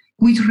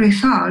 which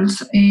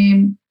results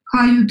in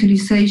high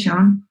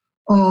utilization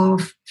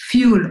of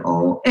fuel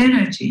or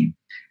energy.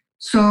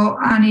 So,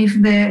 and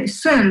if the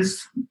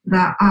cells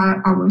that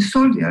are our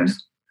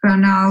soldiers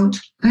run out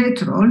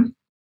petrol,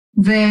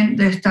 then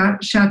they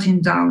start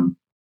shutting down.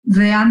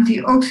 The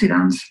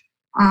antioxidants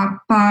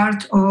are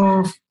part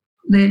of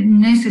the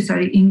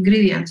necessary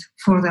ingredients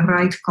for the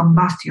right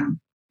combustion,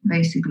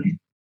 basically.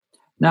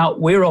 Now,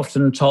 we're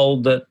often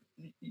told that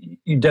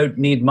you don't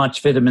need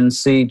much vitamin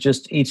C,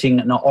 just eating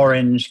an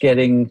orange,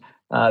 getting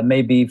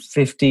maybe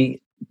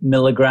 50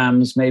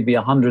 milligrams, maybe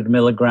 100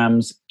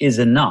 milligrams is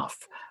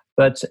enough.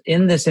 But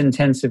in this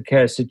intensive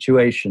care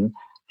situation,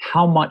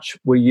 how much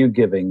were you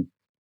giving?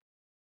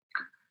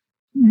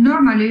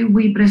 Normally,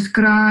 we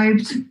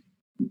prescribed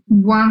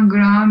 1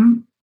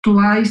 gram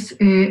twice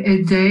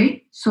a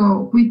day.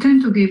 So we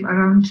tend to give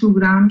around 2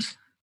 grams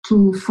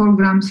to 4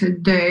 grams a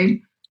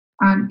day.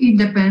 And it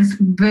depends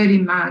very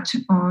much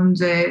on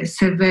the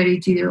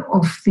severity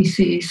of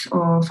disease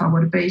of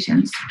our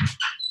patients.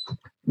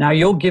 Now,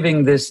 you're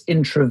giving this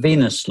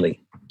intravenously.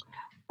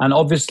 And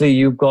obviously,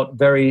 you've got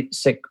very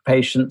sick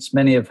patients,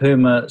 many of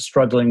whom are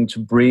struggling to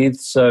breathe.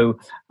 So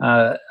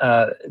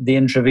the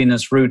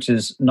intravenous route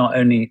is not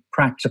only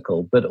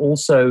practical, but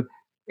also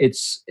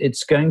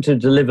it's going to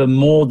deliver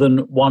more than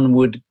one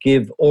would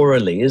give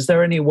orally. Is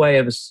there any way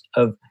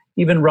of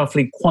even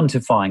roughly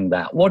quantifying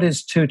that? What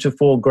is 2 to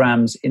 4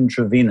 grams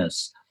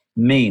intravenous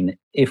mean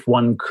if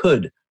one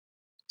could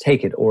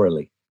take it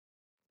orally?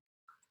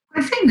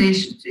 I think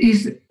this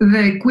is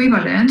the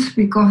equivalent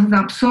because the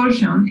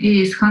absorption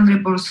is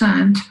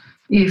 100%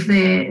 if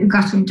the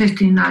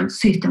gastrointestinal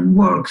system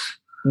works.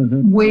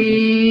 Mm-hmm.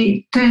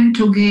 We tend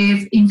to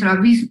give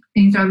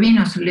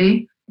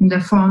intravenously in the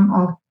form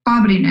of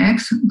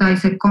Pabrinex, that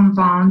is a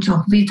compound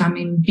of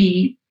vitamin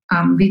B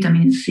and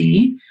vitamin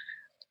C,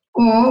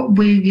 or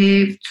we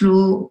give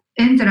through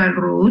enteral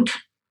route,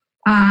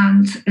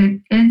 and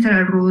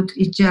enteral route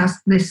is just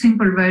the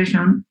simple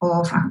version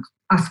of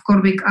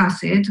ascorbic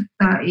acid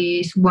that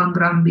is 1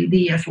 gram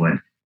BD as well.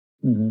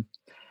 Mm-hmm.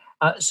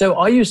 So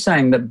are you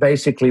saying that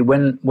basically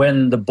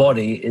when the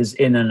body is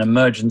in an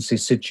emergency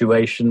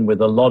situation with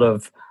a lot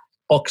of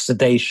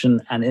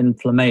oxidation and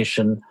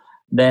inflammation,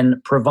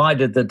 then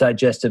provided the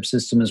digestive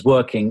system is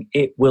working,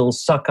 it will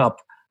suck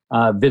up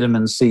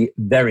vitamin C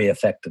very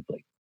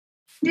effectively?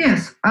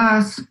 Yes,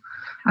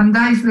 and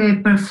that is the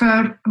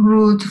preferred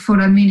route for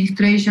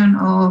administration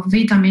of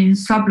vitamin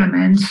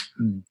supplements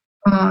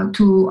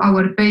to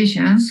our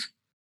patients,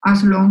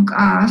 as long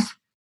as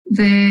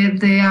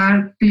they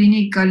are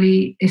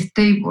clinically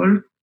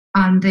stable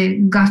and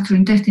the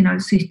gastrointestinal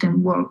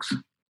system works.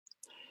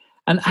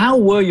 And how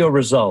were your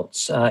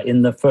results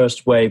in the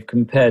first wave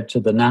compared to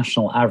the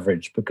national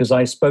average? Because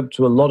I spoke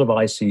to a lot of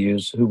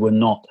ICUs who were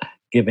not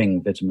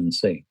giving vitamin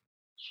C.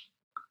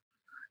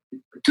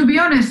 To be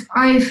honest,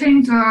 I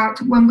think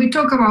that when we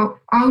talk about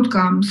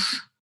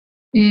outcomes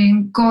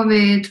in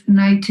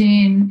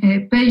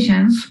COVID-19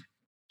 patients,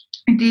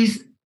 it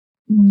is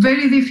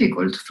very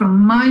difficult from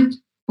my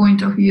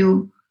point of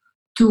view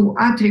to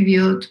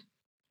attribute,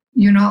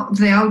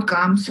 the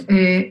outcomes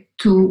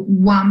to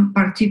one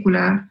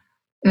particular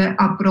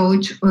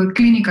approach or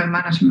clinical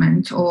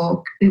management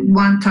or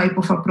one type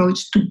of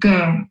approach to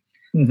care.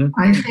 Mm-hmm.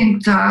 I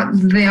think that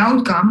the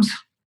outcomes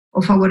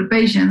of our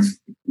patients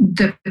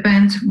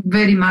depend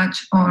very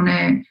much on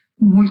a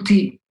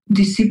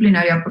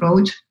multidisciplinary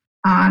approach,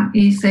 and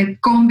is a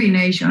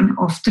combination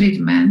of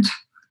treatment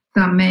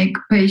that make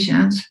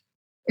patients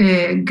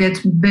get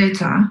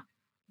better.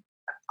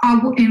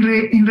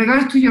 In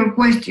regard to your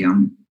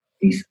question,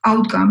 is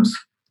outcomes,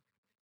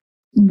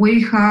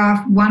 we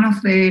have one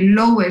of the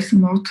lowest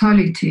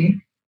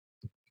mortality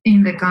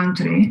in the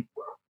country.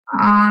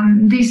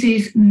 And this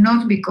is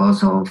not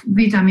because of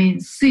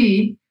vitamin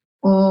C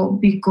or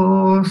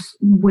because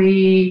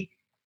we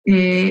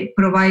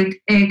provide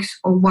X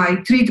or Y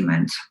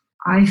treatments.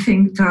 I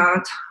think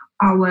that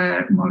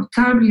our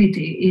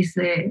mortality is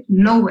the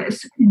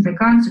lowest in the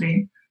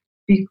country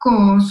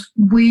because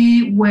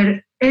we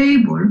were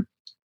able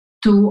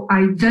to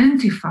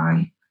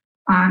identify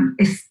and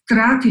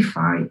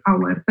stratify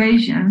our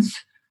patients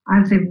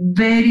at the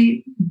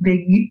very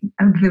beginning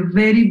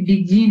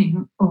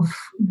of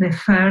the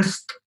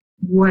first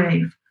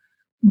wave.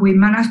 We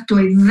managed to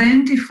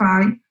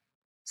identify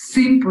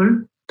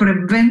simple,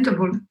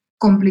 preventable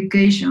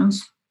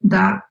complications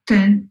that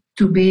tend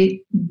to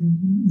be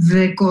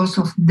the cause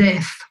of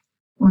death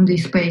on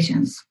these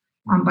patients.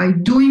 And by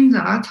doing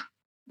that,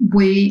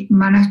 we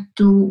managed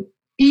to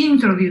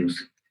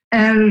introduce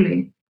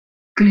early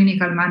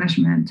clinical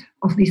management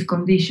of these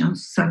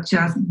conditions, such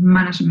as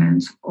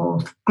management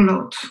of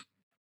clots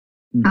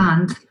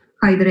and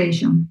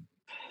hydration.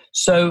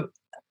 So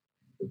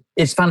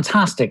it's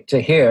fantastic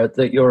to hear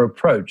that your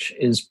approach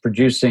is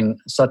producing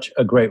such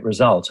a great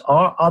result.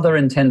 Are other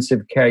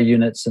intensive care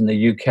units in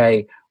the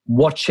UK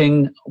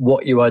watching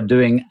what you are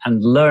doing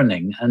and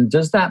learning? And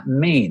does that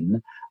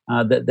mean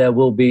that there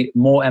will be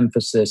more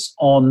emphasis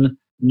on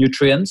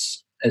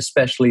nutrients,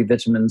 especially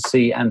vitamin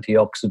C,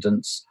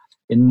 antioxidants,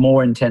 in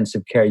more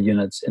intensive care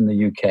units in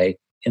the UK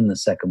in the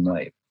second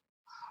wave?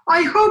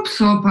 I hope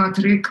so,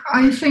 Patrick.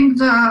 I think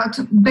that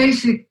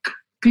basic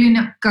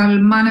clinical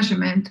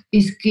management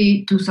is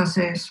key to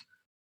success.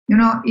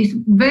 It's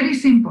very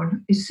simple.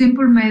 It's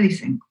simple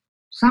medicine.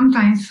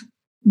 Sometimes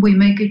we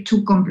make it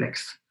too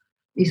complex.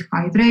 It's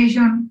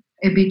hydration,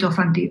 a bit of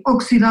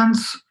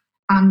antioxidants,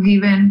 and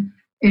given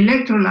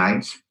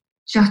electrolytes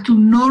just to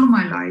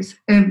normalize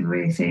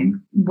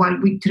everything while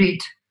we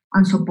treat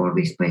and support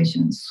these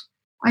patients.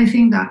 I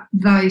think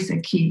that is a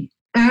key.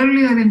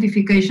 Early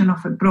identification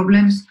of the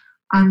problems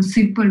and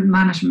simple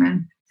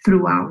management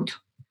throughout.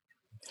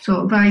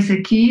 So that is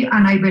a key,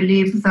 and I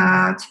believe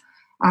that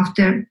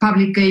after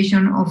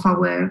publication of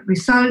our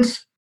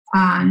results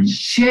and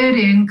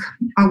sharing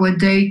our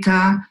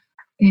data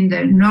in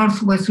the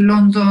Northwest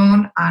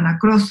London and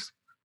across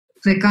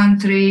the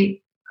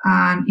country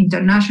and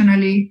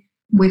internationally,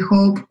 we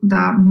hope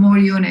that more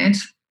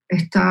units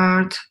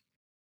start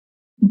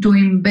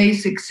doing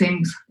basic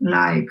things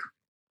like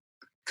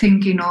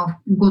thinking of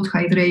good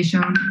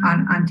hydration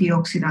and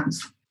antioxidants.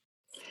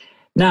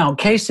 Now,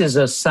 cases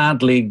are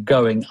sadly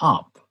going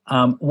up.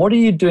 What are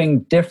you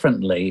doing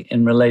differently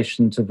in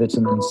relation to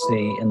vitamin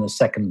C in the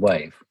second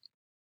wave?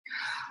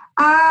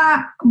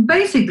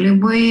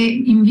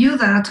 Basically, in view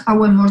that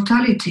our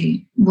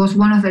mortality was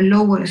one of the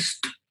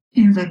lowest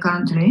in the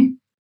country,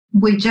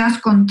 we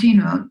just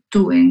continue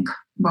doing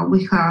what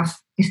we have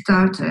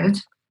started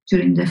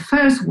during the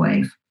first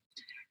wave.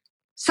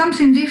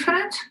 Something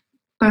different?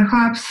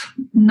 Perhaps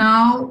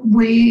now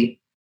we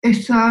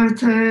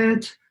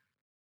started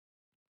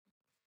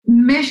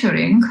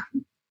measuring,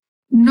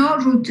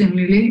 not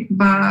routinely,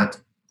 but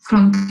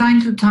from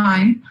time to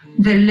time,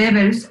 the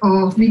levels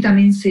of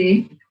vitamin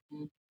C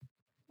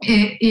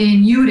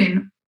in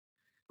urine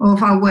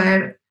of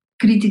our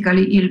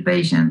critically ill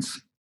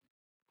patients.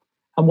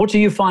 And what are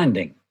you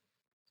finding?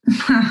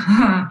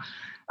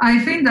 I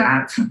think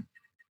that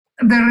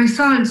the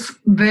results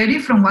vary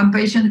from one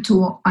patient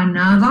to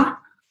another.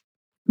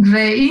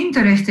 The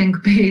interesting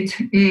bit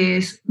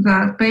is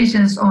that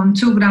patients on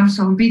 2 grams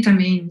of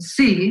vitamin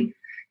C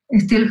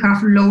still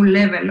have low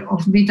level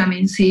of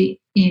vitamin C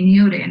in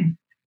urine.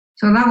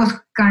 So that was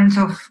kind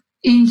of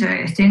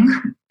interesting,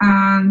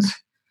 and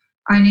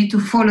I need to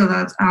follow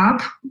that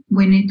up.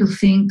 We need to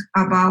think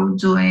about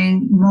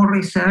doing more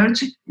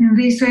research in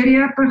this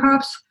area,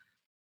 perhaps,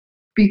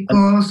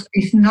 because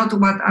it's not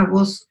what I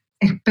was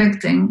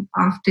expecting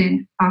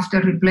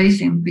after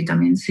replacing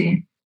vitamin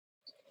C.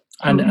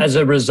 And as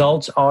a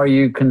result, are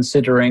you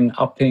considering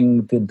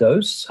upping the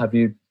dose? Have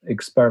you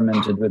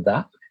experimented with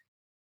that?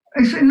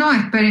 It's not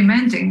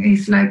experimenting.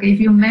 It's like if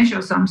you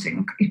measure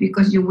something, it's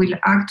because you will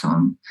act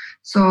on.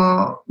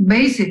 So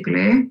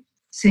basically,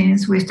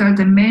 since we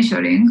started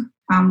measuring,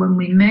 and when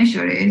we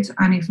measure it,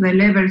 and if the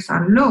levels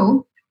are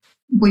low,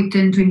 we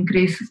tend to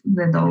increase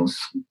the dose.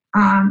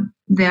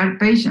 There are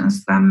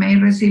patients that may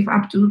receive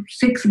up to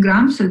 6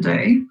 grams a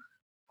day,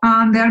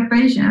 And there are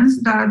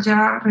patients that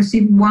just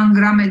receive 1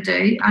 gram a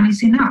day and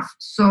it's enough.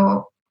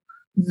 So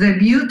the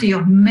beauty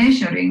of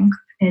measuring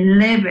a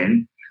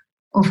level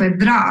of a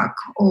drug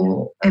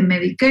or a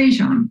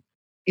medication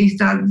is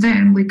that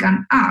then we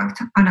can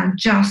act and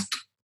adjust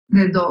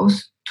the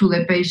dose to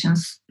the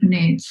patient's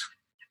needs.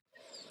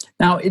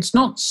 Now, it's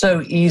not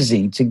so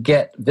easy to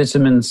get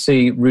vitamin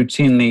C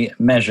routinely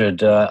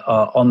measured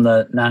on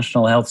the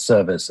National Health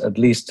Service, at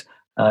least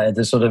at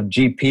the sort of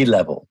GP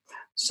level.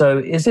 So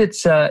is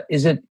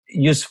it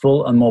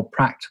useful and more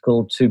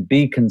practical to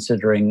be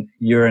considering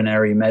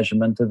urinary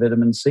measurement of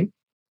vitamin C?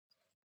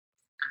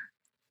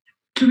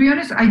 To be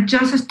honest, I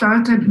just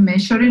started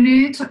measuring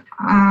it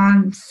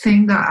and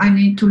think that I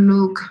need to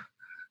look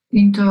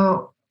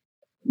into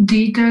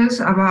details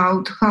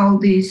about how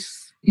this,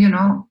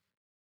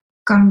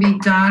 can be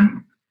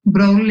done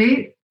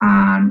broadly.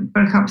 And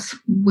perhaps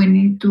we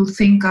need to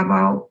think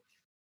about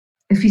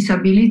a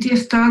feasibility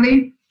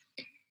study.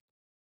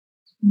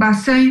 But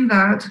saying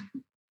that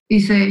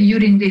is a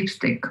urine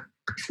dipstick.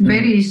 It's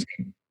very easy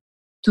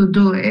to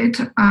do it,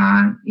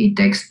 and it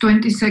takes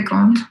 20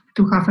 seconds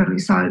to have a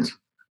result.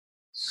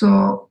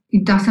 So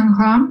it doesn't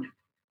harm,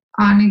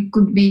 and it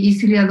could be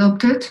easily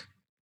adopted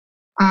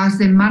as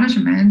the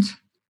management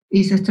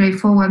is a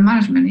straightforward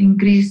management.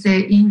 Increase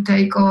the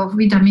intake of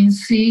vitamin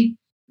C,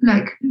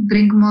 like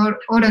drink more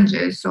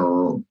oranges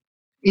or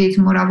eat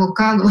more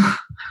avocado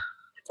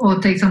or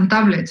take some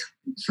tablets.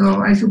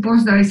 So I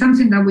suppose that is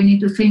something that we need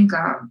to think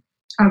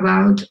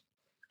about.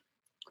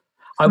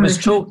 I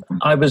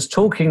was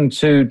talking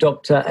to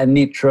Dr.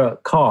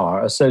 Anitra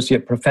Carr,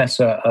 Associate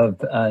Professor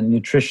of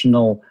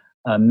Nutritional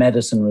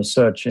Medicine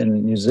Research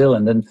in New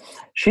Zealand, and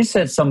she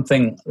said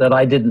something that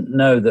I didn't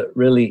know that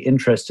really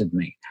interested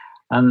me.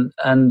 And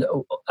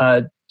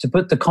to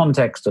put the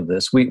context of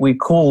this, we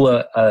call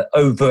a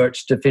overt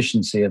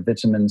deficiency of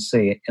vitamin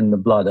C in the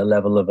blood a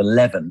level of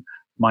 11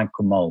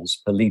 micromoles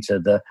per liter.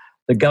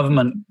 The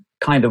government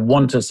kind of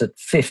want us at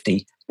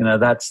 50.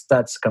 That's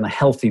kind of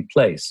healthy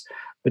place.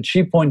 But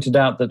she pointed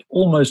out that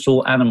almost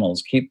all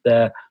animals keep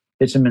their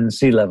vitamin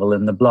C level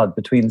in the blood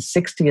between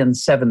 60 and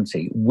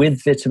 70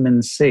 with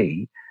vitamin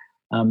C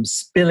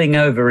spilling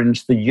over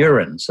into the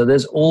urine. So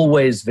there's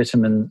always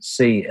vitamin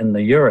C in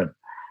the urine.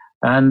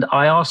 And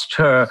I asked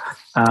her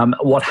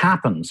what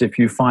happens if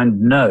you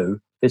find no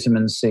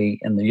vitamin C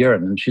in the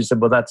urine. And she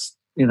said, well, that's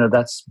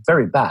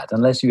very bad.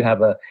 Unless you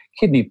have a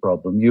kidney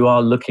problem, you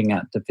are looking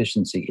at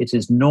deficiency. It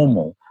is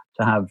normal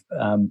to have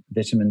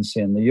vitamin C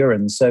in the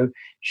urine. So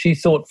she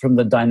thought from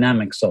the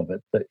dynamics of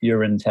it that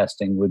urine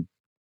testing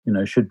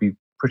should be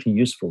pretty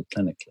useful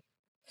clinically.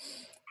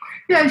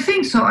 Yeah, I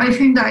think so. I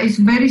think that it's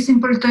very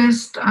simple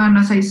test. And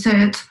as I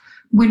said,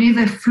 we need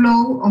a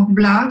flow of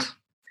blood,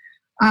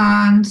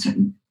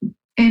 and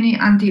any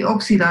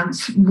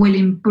antioxidants will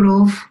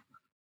improve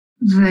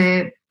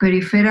the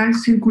peripheral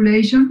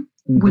circulation,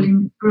 will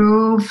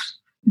improve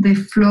the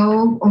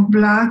flow of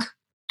blood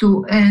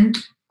to end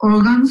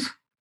organs,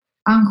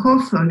 and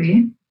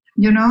hopefully,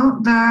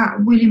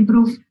 that will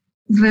improve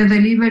the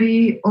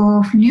delivery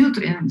of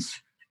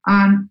nutrients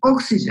and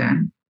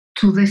oxygen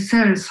to the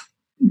cells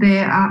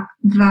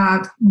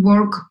that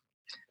work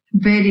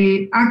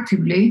very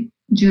actively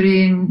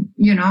during,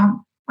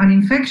 an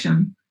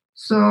infection.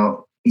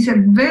 So it's a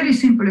very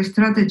simple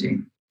strategy,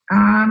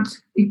 and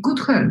it could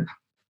help.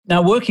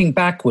 Now, working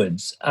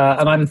backwards,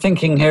 and I'm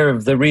thinking here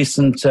of the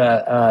recent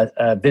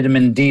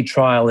vitamin D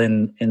trial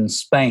in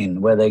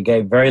Spain, where they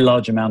gave very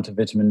large amount of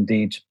vitamin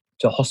D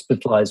to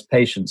hospitalized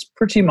patients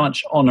pretty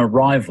much on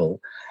arrival.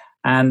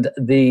 And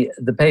the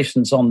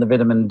patients on the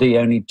vitamin D,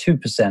 only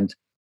 2%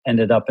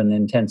 ended up in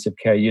intensive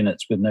care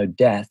units with no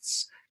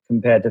deaths,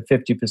 compared to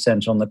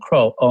 50% on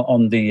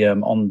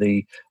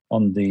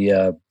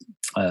the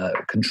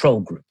control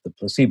group, the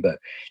placebo.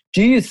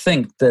 Do you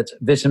think that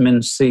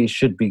vitamin C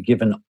should be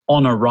given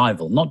on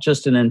arrival, not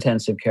just in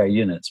intensive care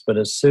units, but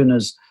as soon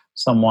as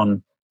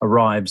someone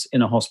arrives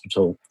in a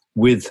hospital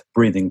with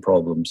breathing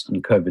problems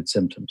and COVID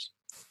symptoms?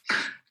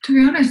 To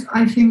be honest,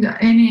 I think that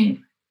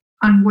any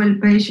unwell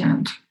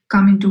patient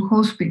coming to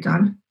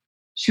hospital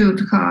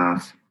should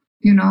have,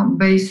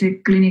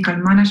 basic clinical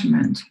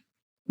management,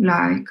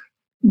 like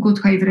good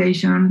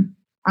hydration,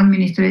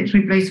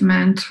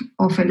 replacement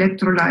of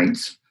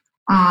electrolytes,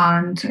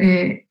 and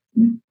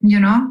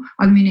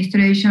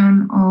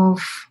administration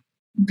of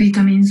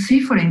vitamin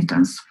C, for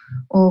instance,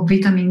 or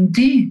vitamin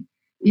D.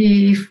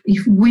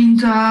 If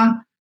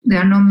winter, there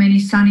are not many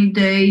sunny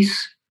days,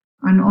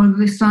 and all of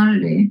a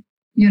sudden,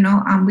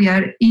 and we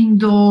are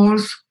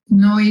indoors,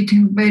 not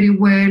eating very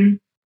well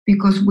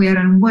because we are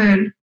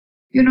unwell,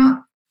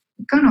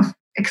 kind of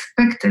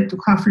expected to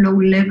have low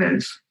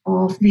levels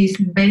of these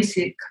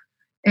basic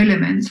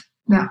elements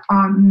that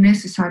are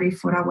necessary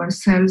for our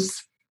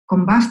cells'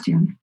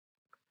 combustion.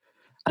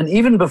 And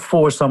even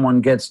before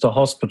someone gets to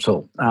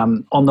hospital,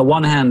 on the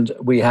one hand,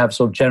 we have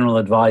sort of general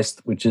advice,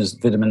 which is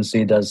vitamin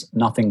C does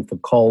nothing for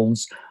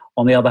colds.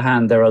 On the other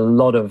hand, there are a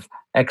lot of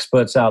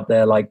experts out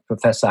there like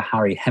Professor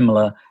Harry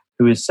Hemmeler,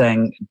 who is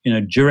saying,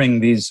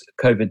 during these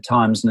COVID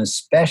times, and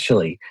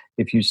especially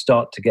if you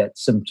start to get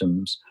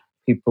symptoms,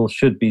 people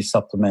should be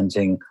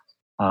supplementing,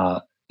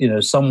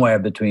 somewhere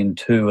between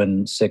 2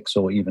 and 6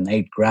 or even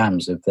 8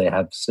 grams if they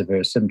have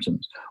severe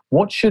symptoms.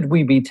 What should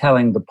we be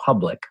telling the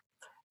public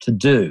to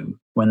do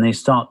when they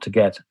start to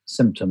get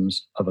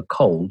symptoms of a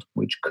cold,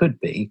 which could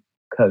be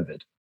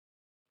COVID?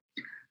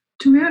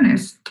 To be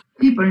honest,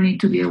 people need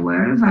to be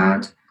aware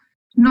that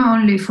not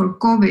only for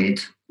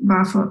COVID,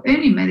 but for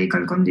any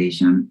medical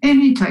condition,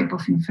 any type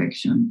of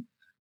infection,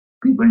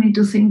 people need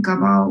to think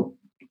about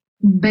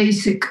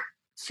basic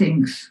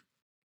things.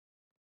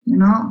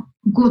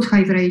 Good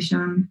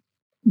hydration,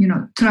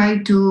 try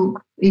to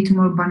eat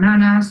more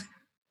bananas,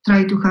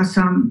 try to have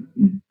some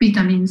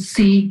vitamin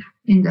C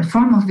in the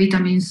form of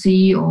vitamin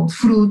C or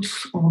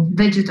fruits or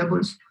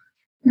vegetables.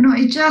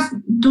 It's just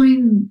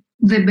doing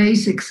the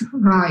basics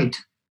right.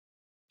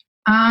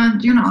 And,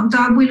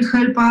 that will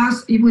help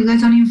us if we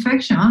get an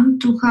infection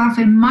to have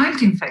a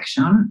mild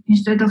infection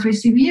instead of a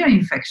severe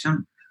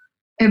infection.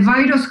 A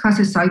virus has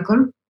a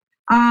cycle,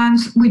 and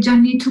we just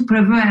need to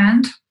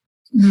prevent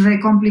the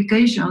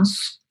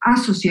complications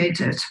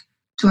associated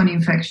to an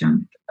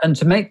infection. And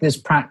to make this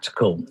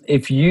practical,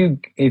 if you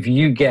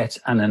get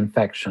an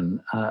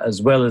infection,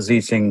 as well as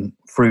eating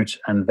fruit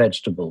and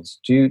vegetables,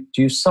 do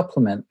you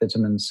supplement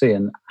vitamin C,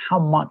 and how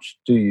much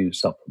do you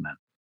supplement?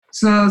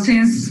 So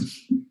since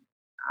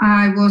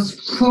I was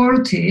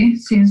 40,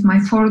 since my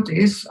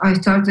 40s, I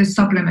started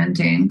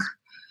supplementing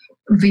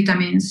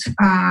vitamins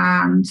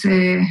and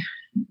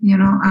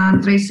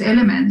and trace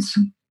elements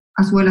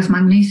as well as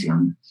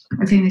magnesium.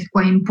 I think it's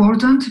quite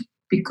important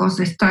because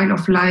the style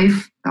of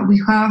life that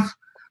we have,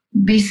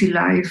 busy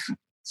life,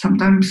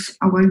 sometimes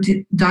our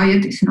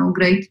diet is not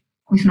great,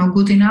 is not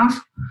good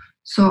enough.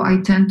 So I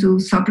tend to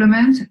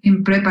supplement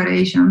in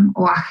preparation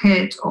or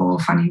ahead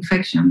of an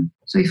infection.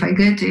 So if I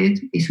get it,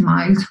 it's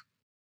mild.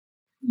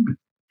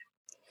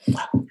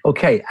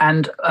 Okay,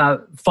 and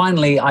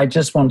finally, I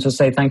just want to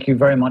say thank you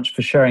very much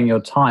for sharing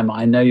your time.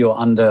 I know you're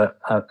under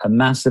a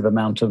massive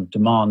amount of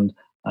demand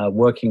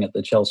working at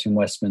the Chelsea and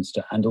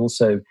Westminster, and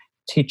also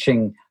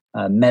teaching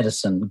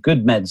medicine,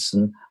 good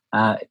medicine,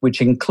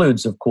 which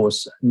includes, of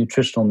course,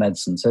 nutritional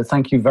medicine. So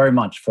thank you very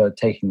much for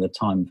taking the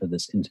time for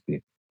this interview.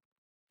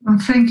 Well,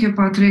 thank you,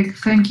 Patrick.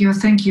 Thank you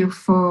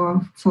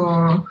for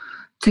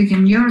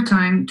taking your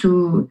time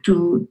to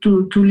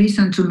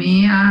listen to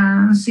me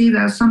and see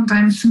that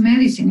sometimes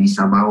medicine is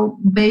about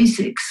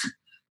basics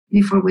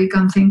before we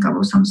can think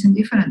about something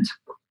different.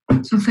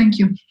 So thank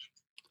you.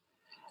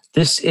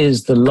 This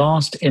is the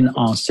last in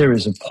our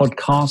series of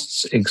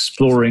podcasts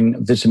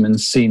exploring vitamin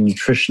C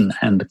nutrition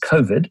and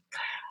COVID,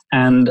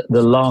 and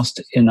the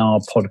last in our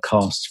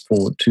podcast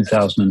for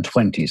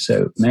 2020.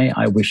 So may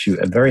I wish you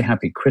a very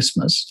happy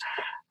Christmas,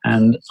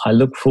 and I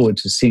look forward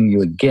to seeing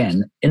you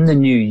again in the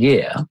new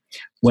year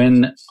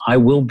when I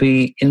will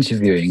be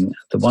interviewing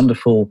the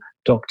wonderful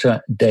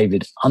Dr.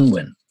 David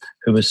Unwin,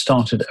 who has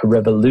started a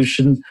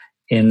revolution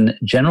in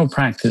general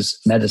practice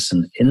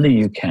medicine in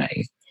the UK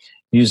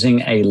using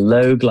a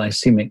low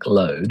glycemic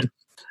load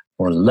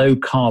or a low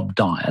carb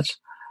diet,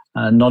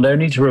 not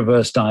only to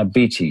reverse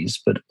diabetes,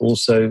 but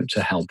also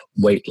to help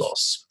weight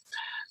loss.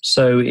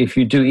 So if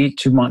you do eat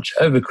too much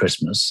over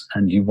Christmas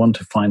and you want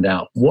to find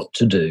out what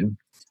to do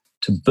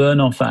to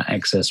burn off that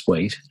excess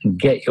weight and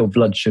get your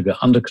blood sugar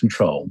under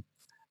control,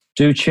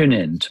 do tune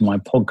in to my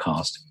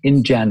podcast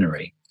in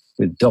January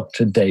with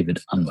Dr. David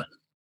Unwin.